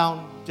come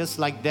down just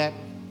like that.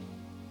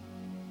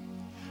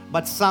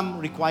 But some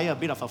require a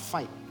bit of a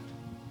fight.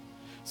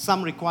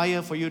 Some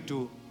require for you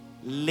to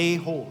lay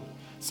hold.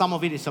 Some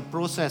of it is a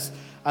process.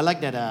 I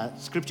like that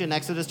scripture in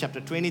Exodus chapter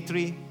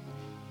 23.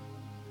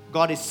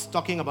 God is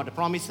talking about the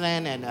promised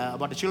land and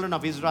about the children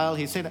of Israel.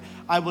 He said,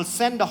 I will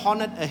send the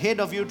hornet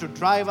ahead of you to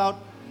drive out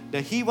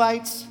the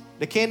Hivites,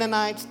 the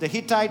Canaanites, the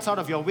Hittites out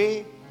of your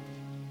way.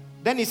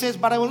 Then he says,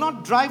 but I will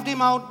not drive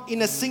them out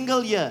in a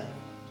single year,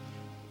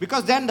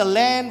 because then the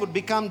land would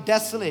become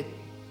desolate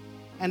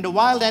and the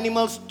wild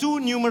animals too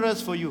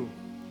numerous for you.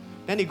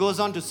 Then he goes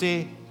on to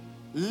say,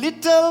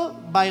 little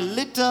by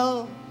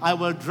little I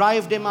will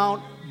drive them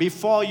out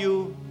before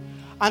you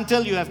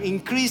until you have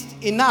increased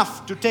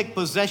enough to take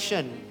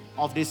possession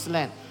of this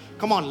land.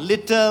 Come on,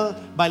 little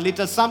by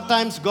little.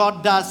 Sometimes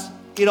God does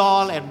it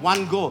all at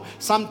one go.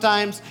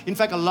 Sometimes, in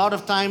fact, a lot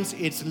of times,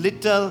 it's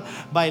little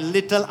by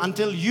little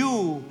until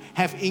you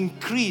have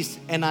increased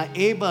and are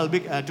able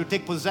to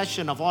take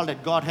possession of all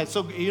that God has.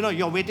 So, you know,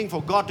 you're waiting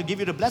for God to give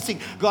you the blessing.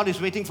 God is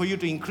waiting for you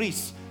to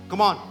increase.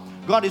 Come on.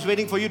 God is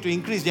waiting for you to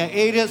increase. There are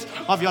areas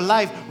of your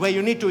life where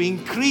you need to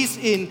increase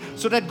in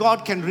so that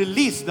God can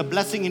release the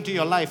blessing into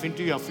your life,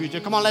 into your future.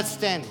 Come on, let's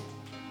stand.